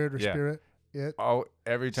 Holy Spirit spirit. It. Oh,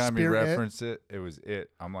 every time Spirit he referenced it, it was it.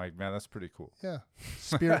 I'm like, man, that's pretty cool. Yeah.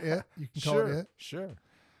 Spirit it. You can call it it. Sure.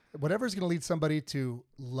 Whatever's going to lead somebody to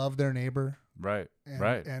love their neighbor. Right.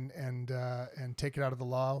 And take it out of the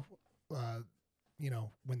law,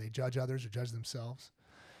 when they judge others or judge themselves.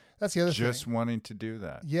 That's the other thing. Just wanting to do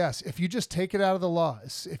that. Yes. If you just take it out of the law,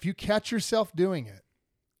 if you catch yourself doing it,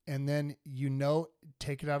 and then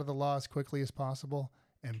take it out of the law as quickly as possible,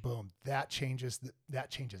 and boom, that changes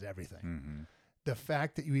everything. Mm-hmm. The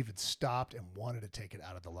fact that you even stopped and wanted to take it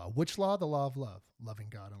out of the law. Which law? The law of love, loving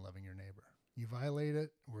God and loving your neighbor. You violate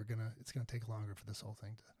it, it's gonna take longer for this whole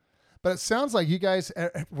thing to. But it sounds like you guys,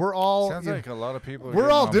 we're all. Sounds like a lot of people. We're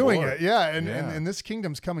all doing board. it, yeah. And this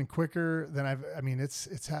kingdom's coming quicker than it's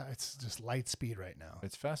just light speed right now.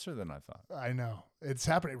 It's faster than I thought. I know it's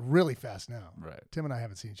happening really fast now. Right. Tim and I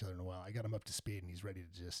haven't seen each other in a while. I got him up to speed, and he's ready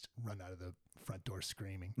to just run out of the front door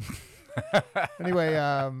screaming. Anyway,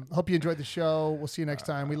 hope you enjoyed the show. We'll see you next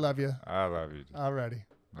time. We love you. I love you. Alrighty.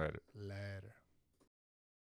 Later. Later.